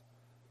promise.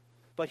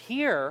 But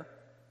here,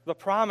 the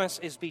promise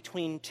is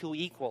between two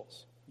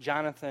equals,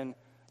 Jonathan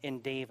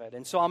and David.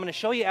 And so I'm going to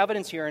show you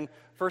evidence here in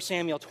 1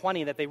 Samuel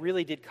 20 that they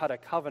really did cut a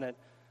covenant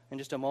in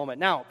just a moment.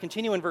 Now,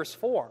 continue in verse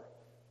 4.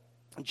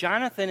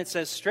 Jonathan, it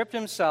says, stripped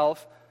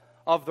himself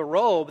of the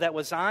robe that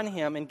was on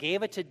him and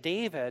gave it to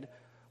David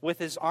with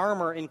his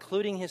armor,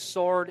 including his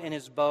sword and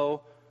his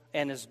bow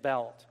and his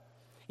belt.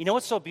 You know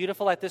what's so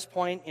beautiful at this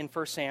point in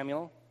 1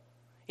 Samuel?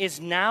 Is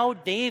now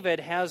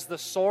David has the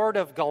sword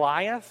of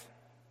Goliath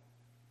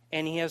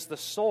and he has the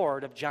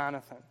sword of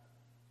Jonathan.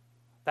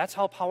 That's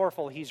how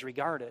powerful he's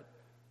regarded.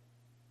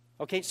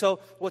 Okay, so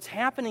what's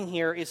happening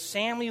here is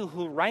Samuel,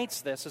 who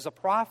writes this as a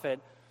prophet,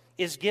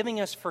 is giving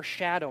us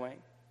foreshadowing.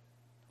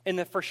 And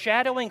the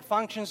foreshadowing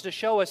functions to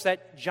show us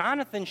that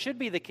Jonathan should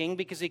be the king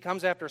because he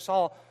comes after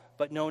Saul,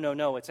 but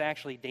no, it's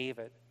actually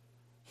David.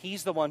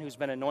 He's the one who's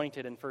been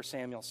anointed in 1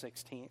 Samuel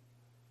 16.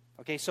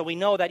 Okay, so we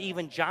know that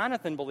even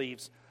Jonathan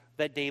believes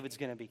that David's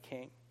going to be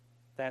king.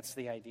 That's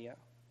the idea.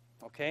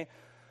 Okay?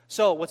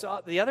 So what's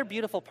the other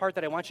beautiful part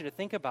that I want you to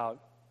think about,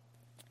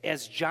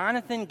 as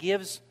Jonathan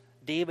gives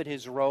David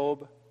his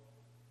robe,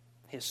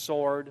 his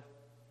sword,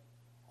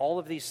 all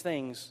of these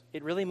things,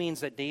 it really means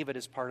that David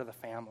is part of the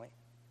family.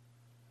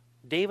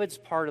 David's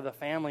part of the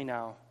family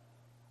now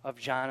of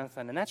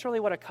Jonathan. And that's really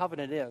what a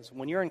covenant is.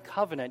 When you're in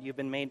covenant, you've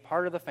been made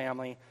part of the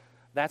family.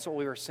 That's what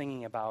we were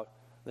singing about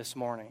this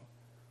morning,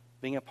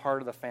 being a part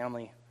of the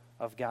family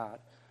of God.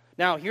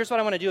 Now, here's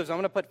what I want to do is I'm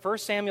going to put 1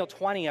 Samuel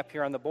 20 up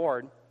here on the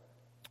board,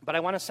 but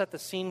I want to set the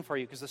scene for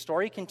you because the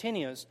story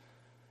continues.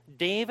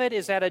 David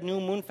is at a new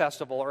moon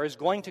festival, or is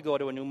going to go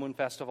to a new moon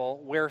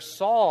festival, where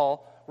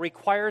Saul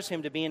requires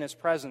him to be in his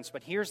presence.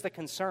 But here's the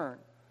concern.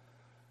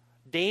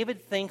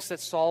 David thinks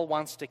that Saul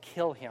wants to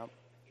kill him.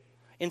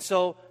 And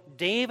so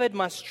David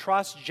must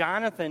trust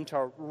Jonathan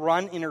to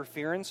run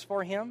interference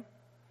for him.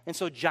 And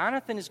so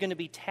Jonathan is going to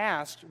be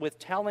tasked with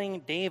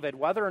telling David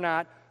whether or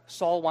not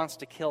Saul wants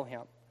to kill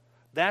him.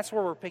 That's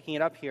where we're picking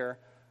it up here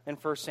in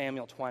 1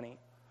 Samuel 20.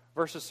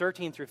 Verses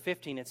 13 through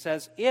 15, it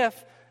says,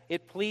 if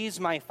it please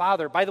my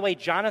father. By the way,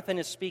 Jonathan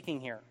is speaking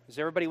here. Is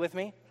everybody with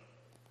me?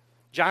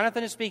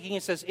 Jonathan is speaking.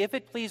 It says, if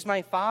it please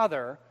my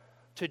father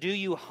to do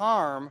you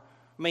harm,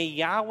 may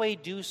Yahweh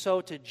do so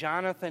to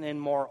Jonathan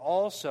and more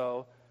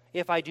also,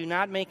 if I do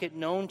not make it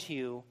known to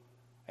you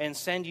and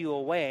send you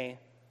away,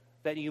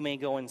 that you may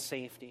go in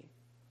safety.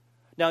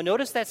 Now,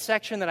 notice that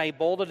section that I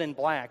bolded in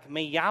black.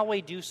 May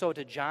Yahweh do so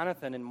to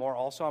Jonathan and more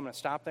also. I'm going to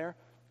stop there.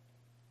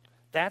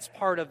 That's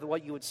part of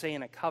what you would say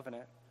in a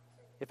covenant.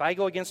 If I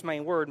go against my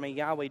word, may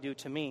Yahweh do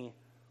to me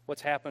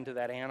what's happened to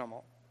that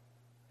animal.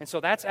 And so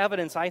that's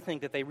evidence, I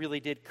think, that they really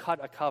did cut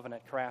a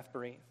covenant, Craft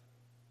Breathe.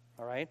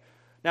 All right?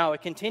 Now,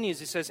 it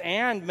continues. It says,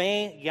 and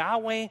may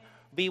Yahweh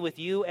be with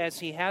you as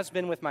he has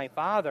been with my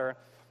father.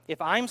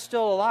 If I'm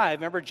still alive,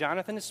 remember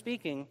Jonathan is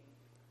speaking,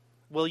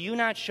 will you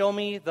not show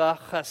me the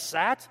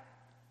chesed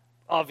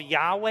of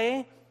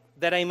Yahweh,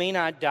 that I may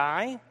not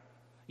die?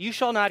 You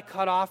shall not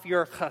cut off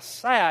your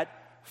chesed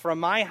from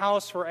my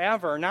house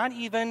forever, not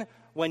even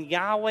when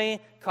Yahweh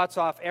cuts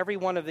off every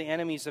one of the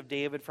enemies of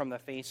David from the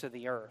face of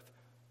the earth.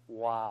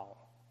 Wow.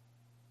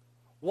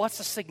 What's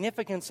the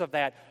significance of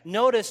that?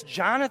 Notice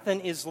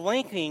Jonathan is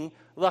linking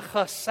the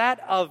chesed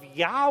of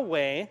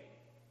Yahweh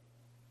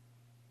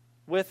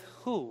with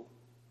who?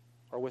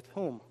 Or with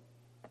whom?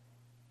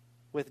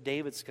 With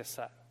David's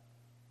chesed.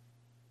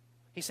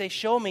 He says,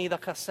 show me the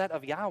chesed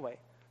of Yahweh.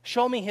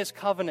 Show me his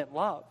covenant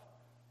love.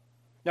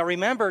 Now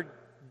remember,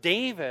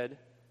 David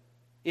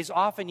is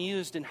often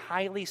used in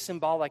highly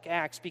symbolic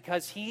acts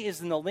because he is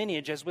in the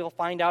lineage, as we'll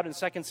find out in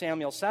 2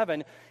 Samuel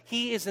 7,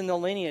 he is in the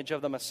lineage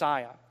of the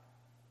Messiah.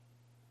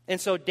 And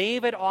so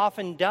David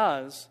often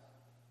does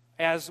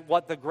as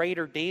what the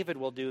greater David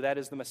will do, that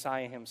is the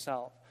Messiah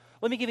himself.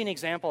 Let me give you an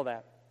example of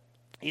that.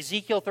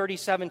 Ezekiel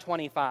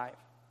 37:25.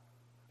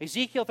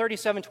 Ezekiel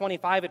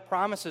 37:25, it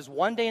promises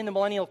one day in the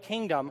millennial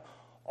kingdom,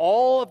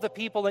 all of the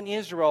people in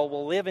Israel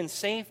will live in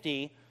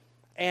safety,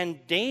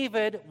 and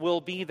David will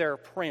be their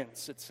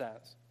prince, it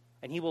says.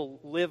 And he will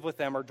live with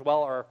them or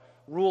dwell or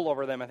rule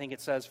over them, I think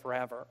it says,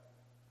 forever.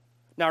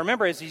 Now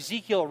remember, as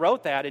Ezekiel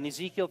wrote that in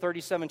Ezekiel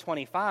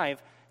 37:25,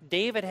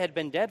 David had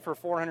been dead for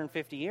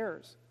 450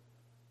 years.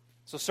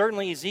 So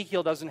certainly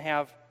Ezekiel doesn't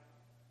have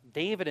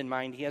David in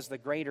mind. He has the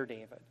greater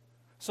David.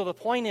 So the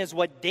point is,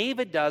 what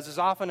David does is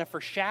often a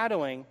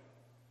foreshadowing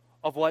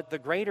of what the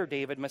greater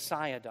David,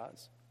 Messiah,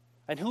 does.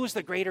 And who is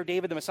the greater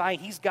David, the Messiah?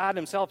 He's God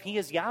himself. He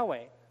is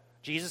Yahweh.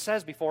 Jesus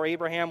says, before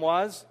Abraham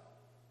was,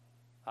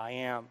 I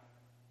am.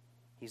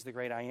 He's the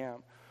great I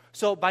am.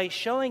 So by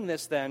showing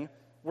this then,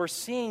 we're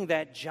seeing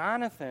that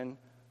Jonathan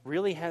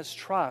really has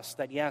trust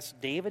that, yes,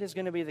 David is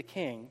going to be the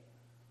king.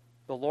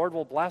 The Lord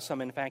will bless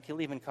him. In fact,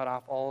 he'll even cut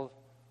off all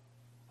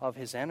of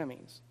his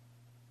enemies.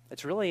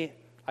 It's really,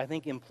 I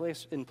think,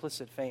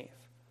 implicit faith.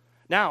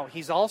 Now,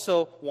 he's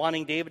also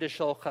wanting David to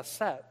show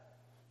chesed,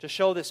 to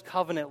show this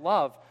covenant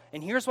love.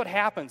 And here's what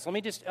happens. Let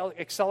me just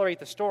accelerate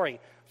the story.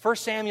 1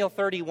 Samuel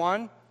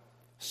 31,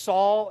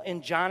 Saul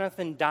and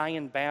Jonathan die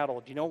in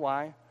battle. Do you know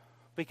why?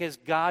 Because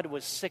God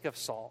was sick of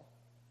Saul.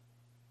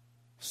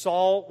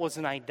 Saul was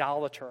an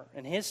idolater,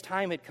 and his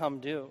time had come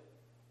due.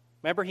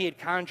 Remember, he had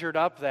conjured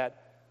up that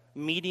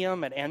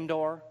medium at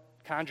Endor,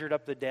 conjured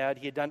up the dead.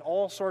 He had done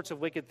all sorts of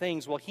wicked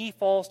things. Well, he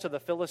falls to the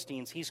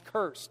Philistines. He's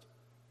cursed.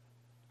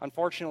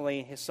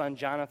 Unfortunately, his son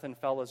Jonathan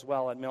fell as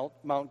well at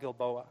Mount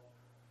Gilboa.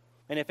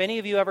 And if any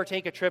of you ever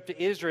take a trip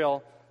to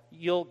Israel,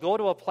 you'll go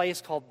to a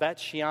place called Bet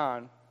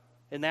Shean,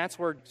 and that's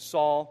where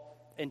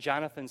Saul and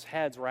Jonathan's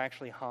heads were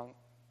actually hung.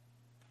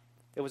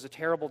 It was a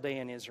terrible day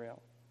in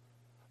Israel.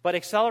 But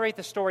accelerate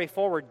the story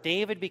forward.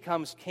 David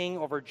becomes king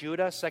over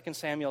Judah, 2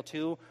 Samuel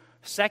 2.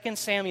 2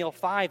 Samuel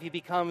 5, he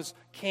becomes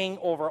king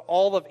over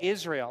all of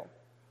Israel.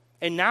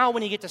 And now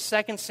when you get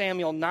to 2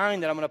 Samuel 9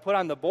 that I'm going to put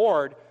on the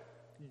board,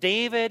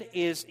 David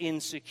is in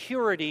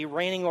security,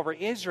 reigning over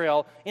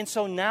Israel, and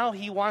so now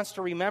he wants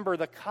to remember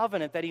the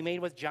covenant that he made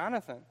with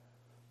Jonathan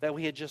that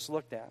we had just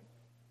looked at.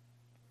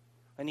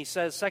 And he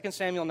says, 2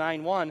 Samuel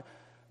 9:1,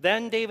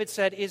 "Then David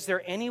said, 'Is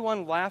there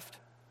anyone left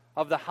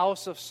of the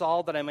house of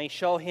Saul that I may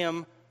show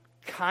him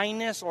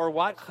kindness,' or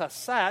what?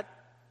 Chesed,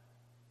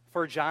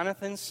 for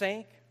Jonathan's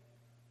sake."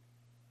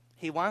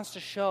 He wants to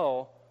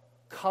show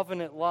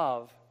covenant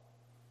love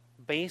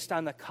based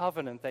on the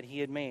covenant that he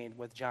had made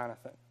with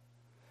Jonathan.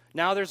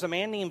 Now there's a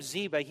man named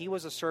Ziba. He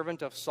was a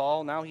servant of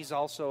Saul. Now he's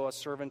also a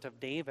servant of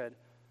David.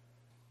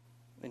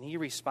 And he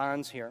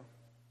responds here.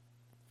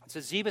 It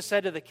says, Ziba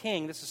said to the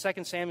king, this is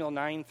 2 Samuel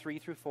 9, 3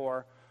 through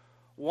 4,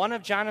 "One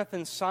of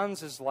Jonathan's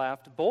sons is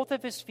left. Both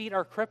of his feet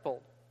are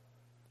crippled."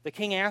 The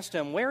king asked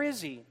him, "Where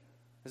is he?"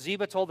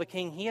 Ziba told the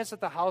king, "He is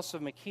at the house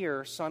of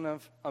Machir, son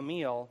of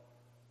Amiel,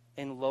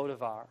 in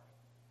Lodavar."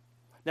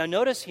 Now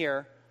notice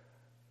here,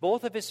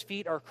 both of his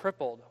feet are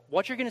crippled.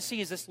 What you're going to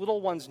see is this little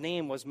one's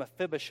name was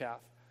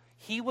Mephibosheth.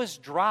 He was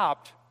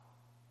dropped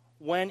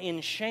when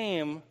in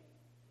shame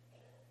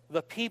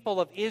the people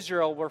of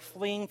Israel were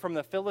fleeing from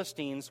the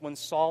Philistines when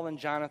Saul and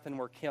Jonathan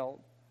were killed.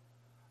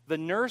 The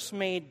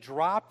nursemaid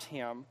dropped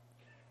him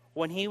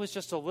when he was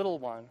just a little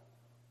one,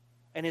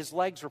 and his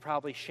legs were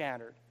probably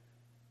shattered,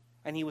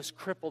 and he was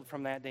crippled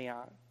from that day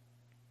on.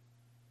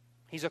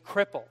 He's a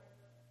cripple.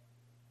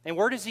 And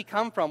where does he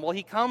come from? Well,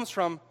 he comes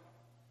from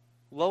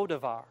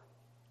Lodavar.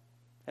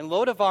 And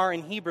Lodavar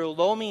in Hebrew,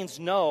 lo means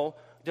no,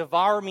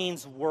 davar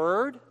means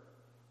word,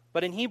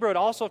 but in Hebrew it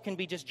also can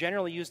be just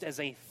generally used as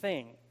a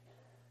thing.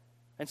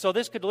 And so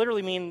this could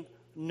literally mean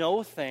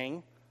no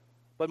thing,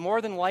 but more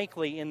than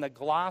likely in the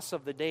gloss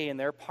of the day, in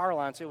their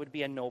parlance, it would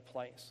be a no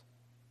place.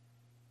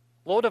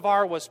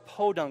 Lodavar was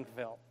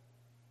Podunkville.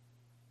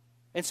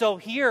 And so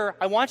here,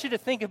 I want you to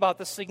think about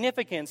the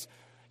significance.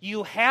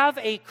 You have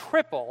a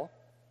cripple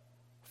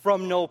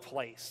from no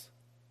place.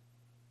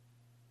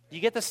 Do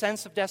you get the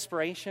sense of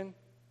desperation?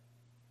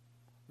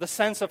 The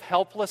sense of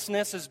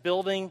helplessness is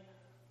building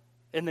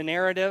in the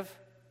narrative.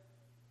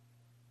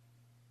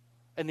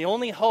 And the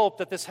only hope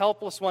that this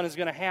helpless one is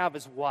going to have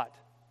is what?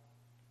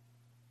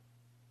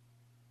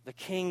 The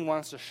king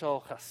wants to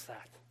show chesed,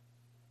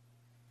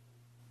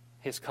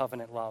 his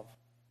covenant love,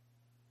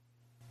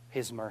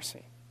 his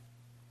mercy.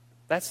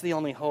 That's the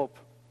only hope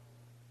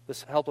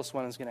this helpless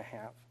one is going to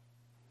have.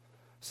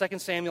 2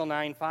 Samuel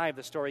 9:5,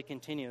 the story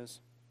continues.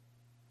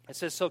 It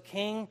says, "So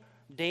King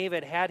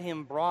David had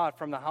him brought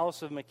from the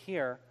house of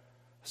Machir,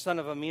 son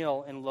of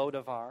Amiel, in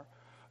Lodavar."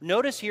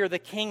 Notice here, the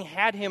king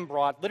had him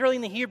brought. Literally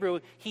in the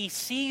Hebrew, he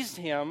seized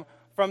him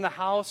from the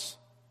house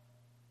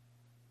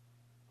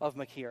of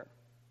Machir.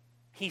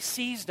 He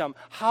seized him.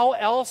 How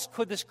else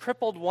could this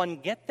crippled one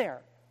get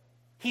there?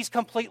 He's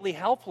completely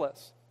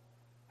helpless.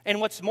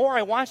 And what's more,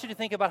 I want you to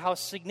think about how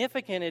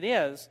significant it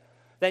is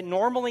that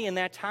normally in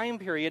that time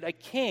period, a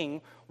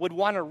king would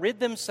want to rid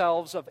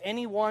themselves of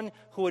anyone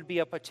who would be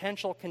a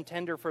potential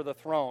contender for the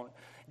throne.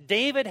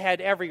 David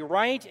had every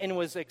right and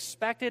was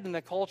expected in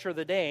the culture of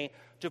the day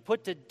to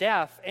put to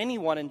death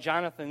anyone in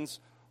Jonathan's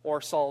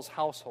or Saul's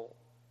household.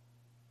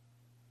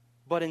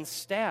 But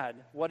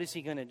instead, what is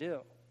he going to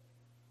do?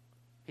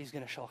 He's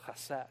going to show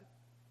chesed.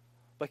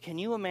 But can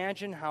you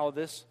imagine how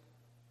this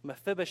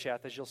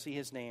Mephibosheth, as you'll see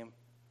his name,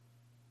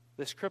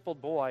 this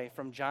crippled boy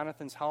from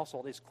Jonathan's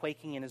household, is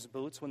quaking in his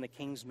boots when the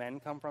king's men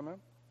come from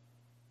him?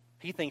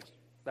 He thinks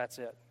that's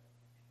it.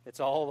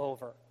 It's all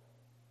over.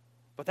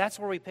 But that's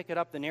where we pick it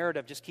up. The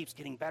narrative just keeps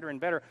getting better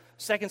and better.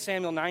 2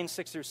 Samuel 9,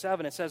 6 through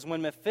 7, it says,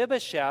 "When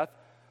Mephibosheth,"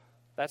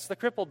 that's the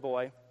crippled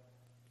boy,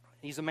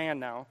 he's a man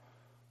now,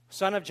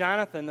 "son of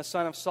Jonathan, the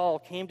son of Saul,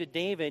 came to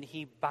David,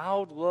 he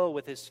bowed low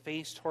with his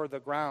face toward the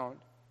ground.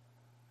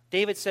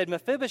 David said,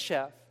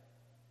 'Mephibosheth.'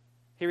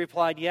 He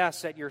replied,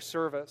 'Yes, at your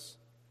service.'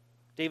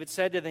 David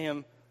said to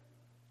him,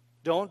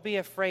 'Don't be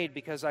afraid,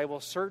 because I will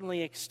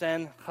certainly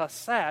extend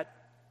chesed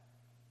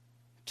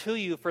to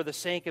you for the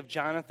sake of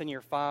Jonathan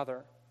your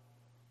father.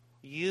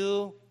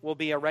 You will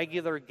be a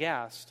regular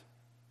guest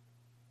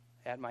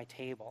at my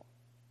table.'"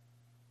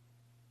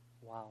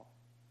 Wow.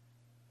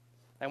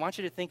 I want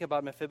you to think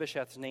about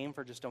Mephibosheth's name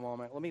for just a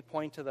moment. Let me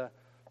point to the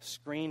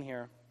screen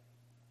here.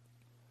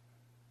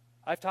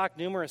 I've talked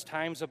numerous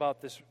times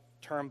about this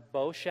term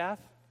bosheth.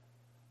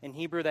 In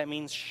Hebrew, that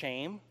means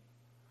shame.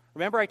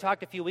 Remember I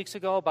talked a few weeks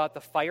ago about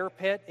the fire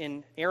pit?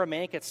 In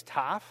Aramaic, it's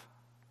taf.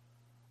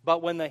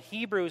 But when the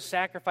Hebrews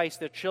sacrifice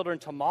their children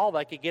to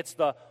Moloch, it gets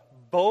the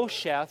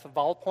bosheth,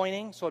 vowel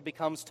pointing, so it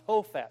becomes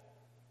tophet.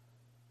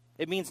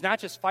 It means not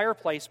just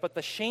fireplace, but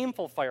the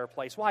shameful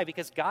fireplace. Why?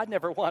 Because God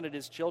never wanted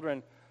his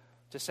children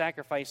to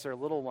sacrifice their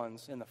little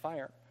ones in the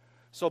fire.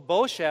 So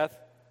bosheth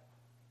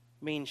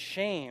means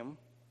shame.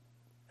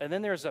 And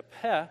then there's a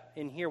peh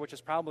in here, which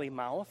is probably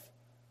mouth.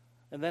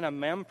 And then a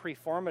mem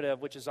preformative,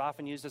 which is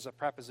often used as a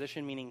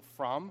preposition meaning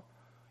from.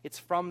 It's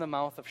from the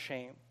mouth of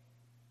shame.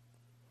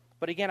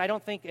 But again, I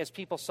don't think as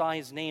people saw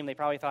his name, they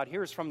probably thought,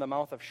 here's from the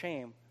mouth of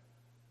shame.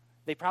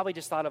 They probably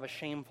just thought of a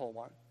shameful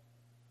one.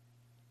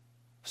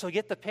 So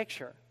get the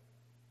picture.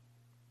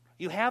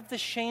 You have the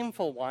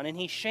shameful one, and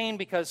he's shamed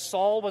because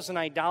Saul was an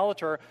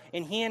idolater,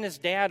 and he and his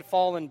dad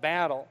fall in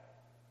battle.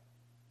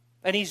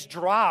 And he's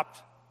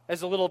dropped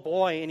as a little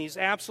boy, and he's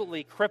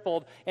absolutely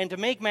crippled. And to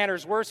make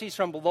matters worse, he's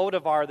from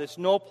Lodabar, this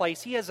no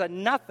place. He has a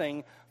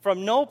nothing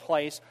from no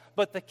place,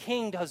 but the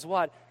king does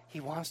what?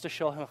 He wants to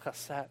show him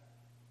chesed.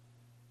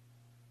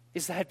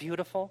 Is that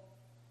beautiful?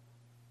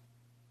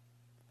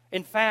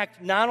 In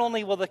fact, not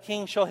only will the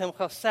king show him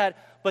chesed,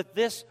 but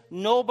this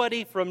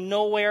nobody from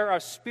nowhere, a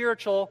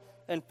spiritual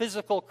and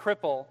physical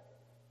cripple,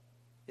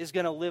 is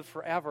going to live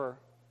forever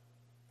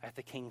at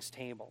the king's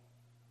table.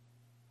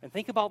 And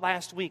think about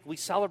last week. We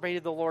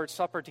celebrated the Lord's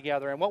Supper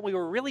together, and what we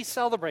were really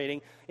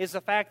celebrating is the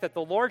fact that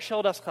the Lord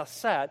showed us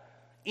chesed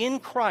in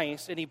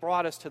Christ, and he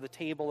brought us to the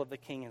table of the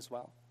king as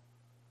well.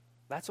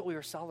 That's what we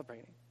were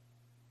celebrating.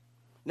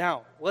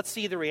 Now, let's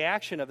see the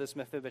reaction of this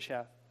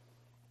Mephibosheth.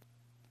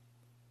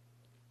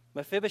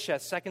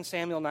 Mephibosheth, 2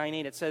 Samuel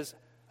 9:8, it says,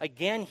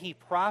 "Again he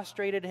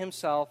prostrated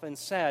himself and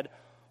said,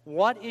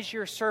 'What is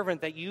your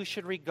servant that you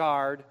should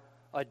regard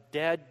a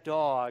dead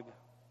dog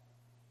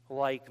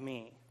like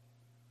me?'"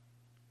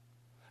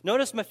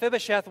 Notice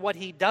Mephibosheth, what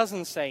he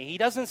doesn't say. He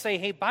doesn't say,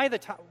 "Hey, by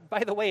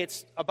the way,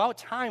 it's about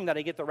time that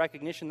I get the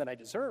recognition that I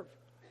deserve.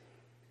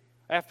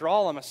 After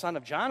all, I'm a son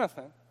of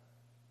Jonathan."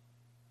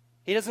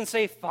 He doesn't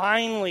say,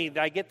 "Finally,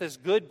 I get this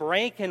good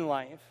break in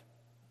life."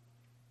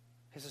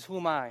 He says, "Who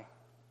am I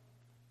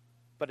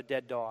but a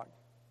dead dog?"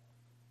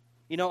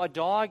 You know, a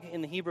dog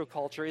in the Hebrew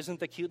culture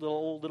isn't the cute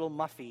little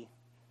Muffy.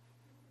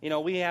 You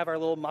know, we have our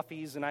little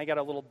Muffies, and I got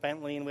a little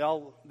Bentley, and they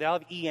all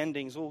have E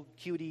endings, little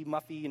cutie,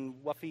 Muffy,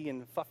 and Wuffy,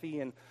 and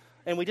Fuffy,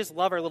 and we just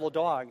love our little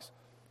dogs.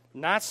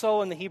 Not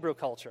so in the Hebrew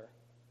culture.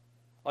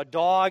 A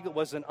dog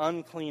was an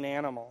unclean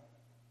animal.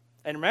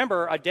 And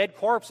remember, a dead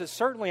corpse is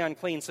certainly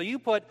unclean. So you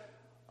put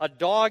a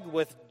dog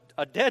with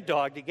a dead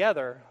dog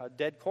together, a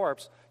dead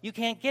corpse, you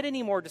can't get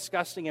any more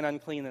disgusting and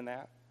unclean than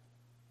that.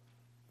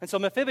 And so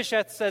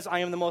Mephibosheth says, "I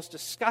am the most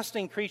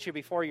disgusting creature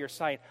before your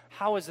sight.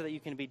 How is it that you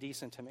can be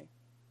decent to me?"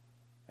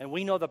 And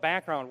we know the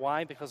background.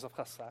 Why? Because of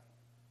chesed.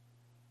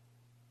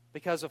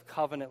 Because of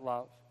covenant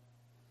love.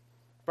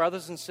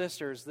 Brothers and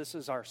sisters, this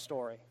is our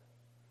story.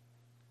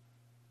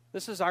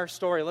 This is our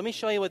story. Let me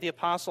show you what the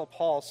Apostle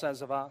Paul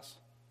says of us.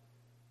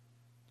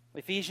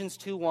 Ephesians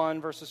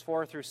 2:1, verses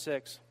 4 through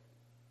 6.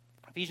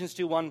 Ephesians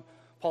 2:1,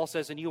 Paul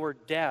says, "And you were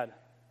dead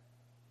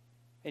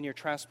in your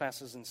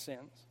trespasses and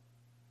sins."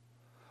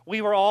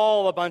 We were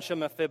all a bunch of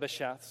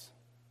Mephibosheths.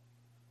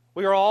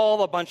 We were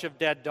all a bunch of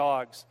dead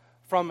dogs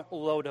from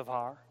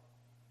Lodabar.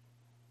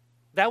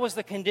 That was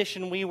the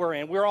condition we were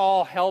in. We were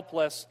all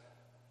helpless.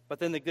 But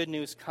then the good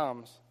news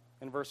comes.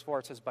 In verse 4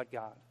 it says, "But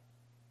God."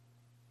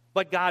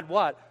 But God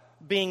what?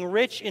 Being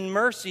rich in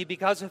mercy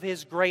because of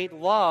his great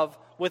love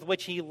with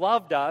which he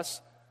loved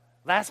us.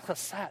 That's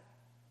chesed.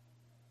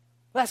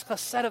 That's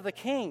chesed of the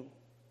king.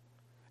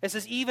 It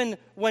says, even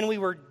when we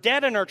were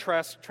dead in our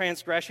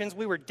transgressions,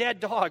 we were dead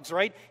dogs,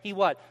 right? He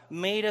what?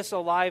 Made us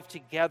alive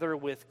together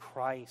with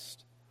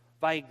Christ.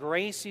 By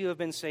grace you have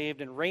been saved,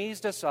 and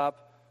raised us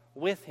up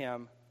with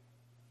him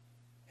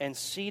and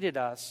seated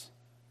us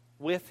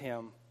with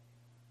him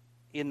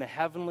in the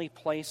heavenly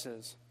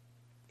places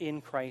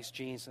in Christ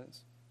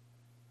Jesus.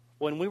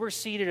 When we were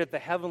seated at the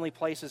heavenly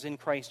places in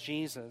Christ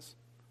Jesus,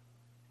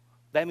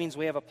 that means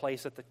we have a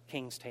place at the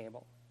king's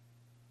table.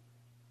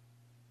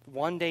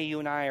 One day you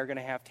and I are going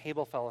to have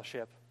table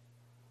fellowship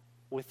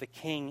with the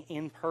king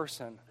in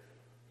person,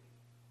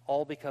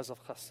 all because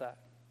of chesed.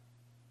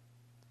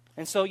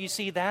 And so you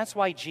see, that's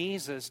why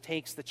Jesus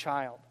takes the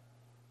child.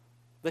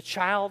 The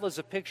child is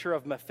a picture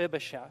of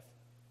Mephibosheth,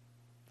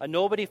 a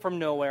nobody from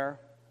nowhere,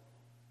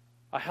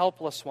 a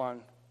helpless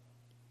one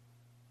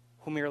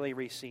who merely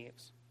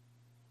receives.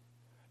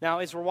 Now,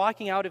 as we're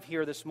walking out of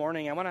here this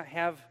morning, I want to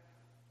have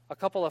a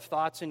couple of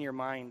thoughts in your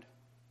mind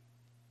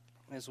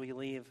as we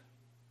leave.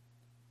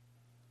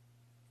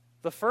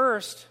 The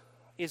first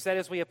is that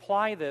as we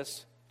apply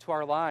this to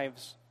our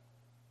lives,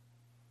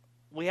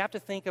 we have to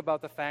think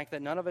about the fact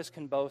that none of us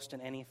can boast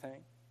in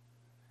anything.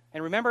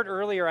 And remembered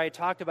earlier I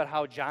talked about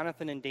how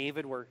Jonathan and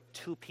David were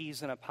two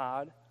peas in a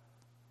pod.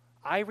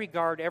 I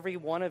regard every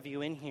one of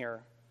you in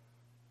here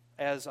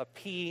as a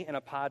pea in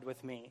a pod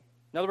with me.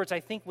 In other words,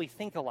 I think we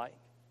think alike.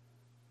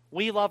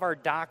 We love our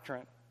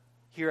doctrine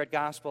here at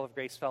Gospel of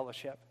Grace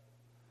Fellowship.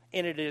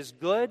 And it is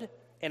good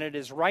and it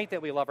is right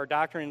that we love our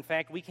doctrine. In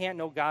fact, we can't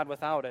know God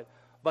without it.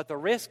 But the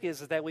risk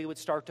is that we would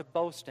start to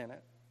boast in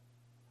it.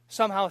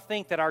 Somehow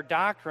think that our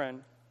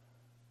doctrine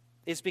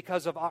is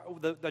because of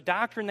the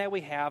doctrine that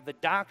we have, the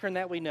doctrine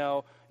that we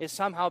know, is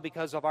somehow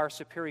because of our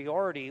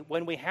superiority,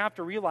 when we have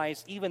to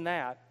realize even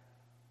that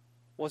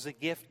was a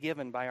gift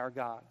given by our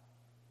God.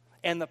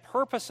 And the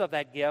purpose of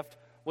that gift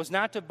was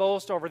not to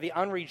boast over the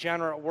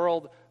unregenerate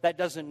world that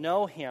doesn't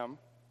know him,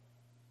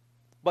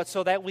 but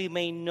so that we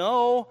may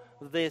know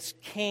this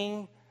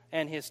king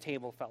and his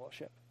table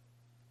fellowship.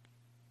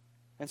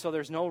 And so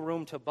there's no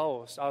room to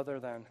boast other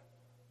than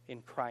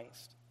in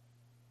Christ.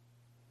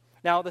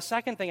 Now, the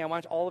second thing I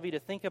want all of you to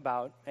think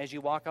about as you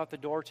walk out the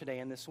door today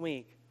and this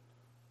week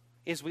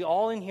is we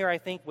all in here, I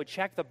think, would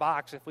check the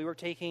box if we were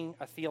taking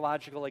a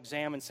theological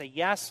exam and say,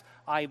 yes,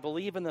 I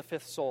believe in the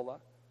fifth sola,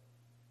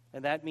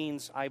 and that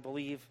means I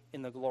believe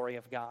in the glory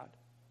of God.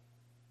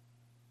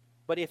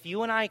 But if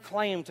you and I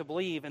claim to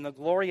believe in the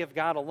glory of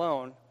God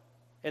alone,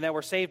 and that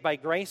we're saved by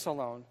grace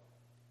alone,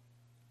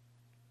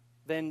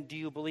 then do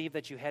you believe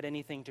that you had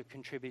anything to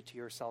contribute to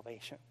your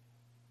salvation?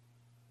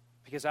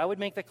 Because I would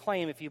make the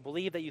claim, if you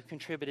believe that you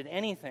contributed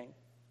anything,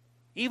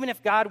 even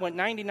if God went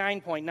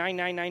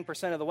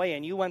 99.999% of the way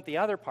and you went the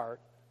other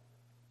part,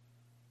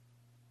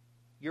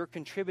 you're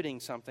contributing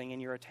something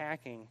and you're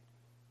attacking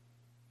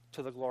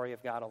to the glory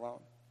of God alone.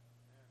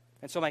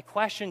 And so my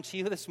question to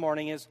you this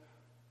morning is,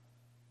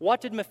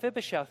 what did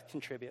Mephibosheth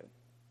contribute?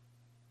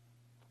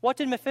 What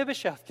did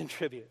Mephibosheth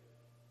contribute?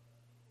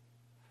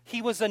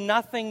 He was a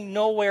nothing,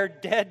 nowhere,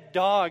 dead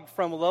dog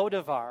from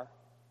Lodabar.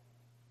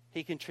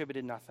 He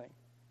contributed nothing.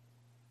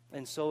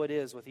 And so it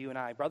is with you and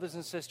I. Brothers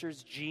and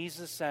sisters,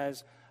 Jesus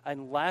says,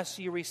 unless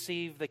you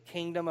receive the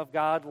kingdom of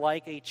God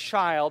like a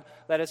child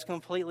that is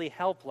completely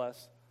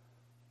helpless,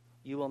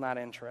 you will not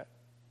enter it.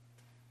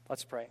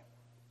 Let's pray.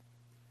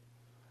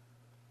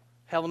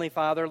 Heavenly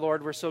Father,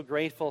 Lord, we're so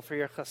grateful for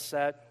your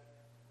chesed,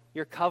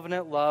 your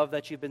covenant love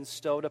that you've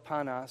bestowed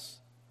upon us.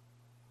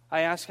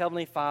 I ask,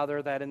 Heavenly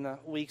Father, that in the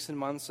weeks and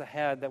months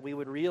ahead that we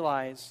would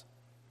realize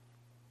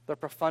the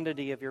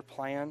profundity of your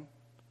plan,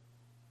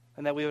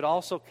 and that we would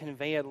also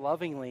convey it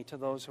lovingly to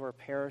those who are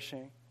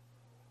perishing.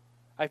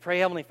 I pray,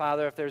 Heavenly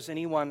Father, if there's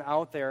anyone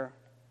out there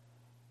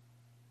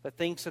that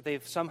thinks that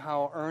they've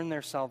somehow earned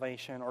their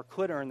salvation or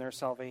could earn their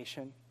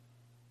salvation,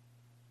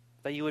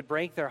 that you would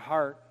break their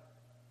heart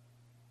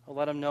and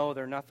let them know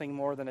they're nothing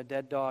more than a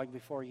dead dog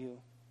before you.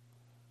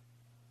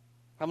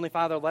 Heavenly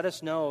Father, let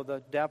us know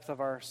the depth of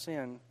our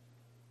sin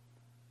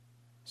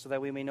so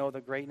that we may know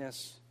the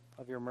greatness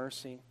of your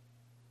mercy.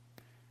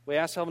 We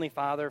ask, Heavenly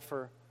Father,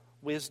 for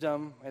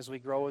wisdom as we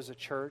grow as a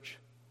church,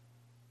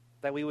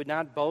 that we would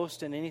not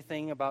boast in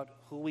anything about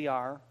who we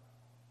are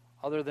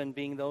other than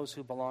being those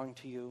who belong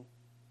to you.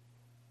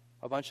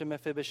 A bunch of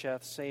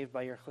Mephibosheths saved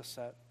by your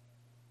chesed.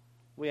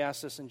 We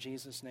ask this in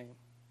Jesus' name.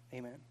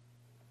 Amen.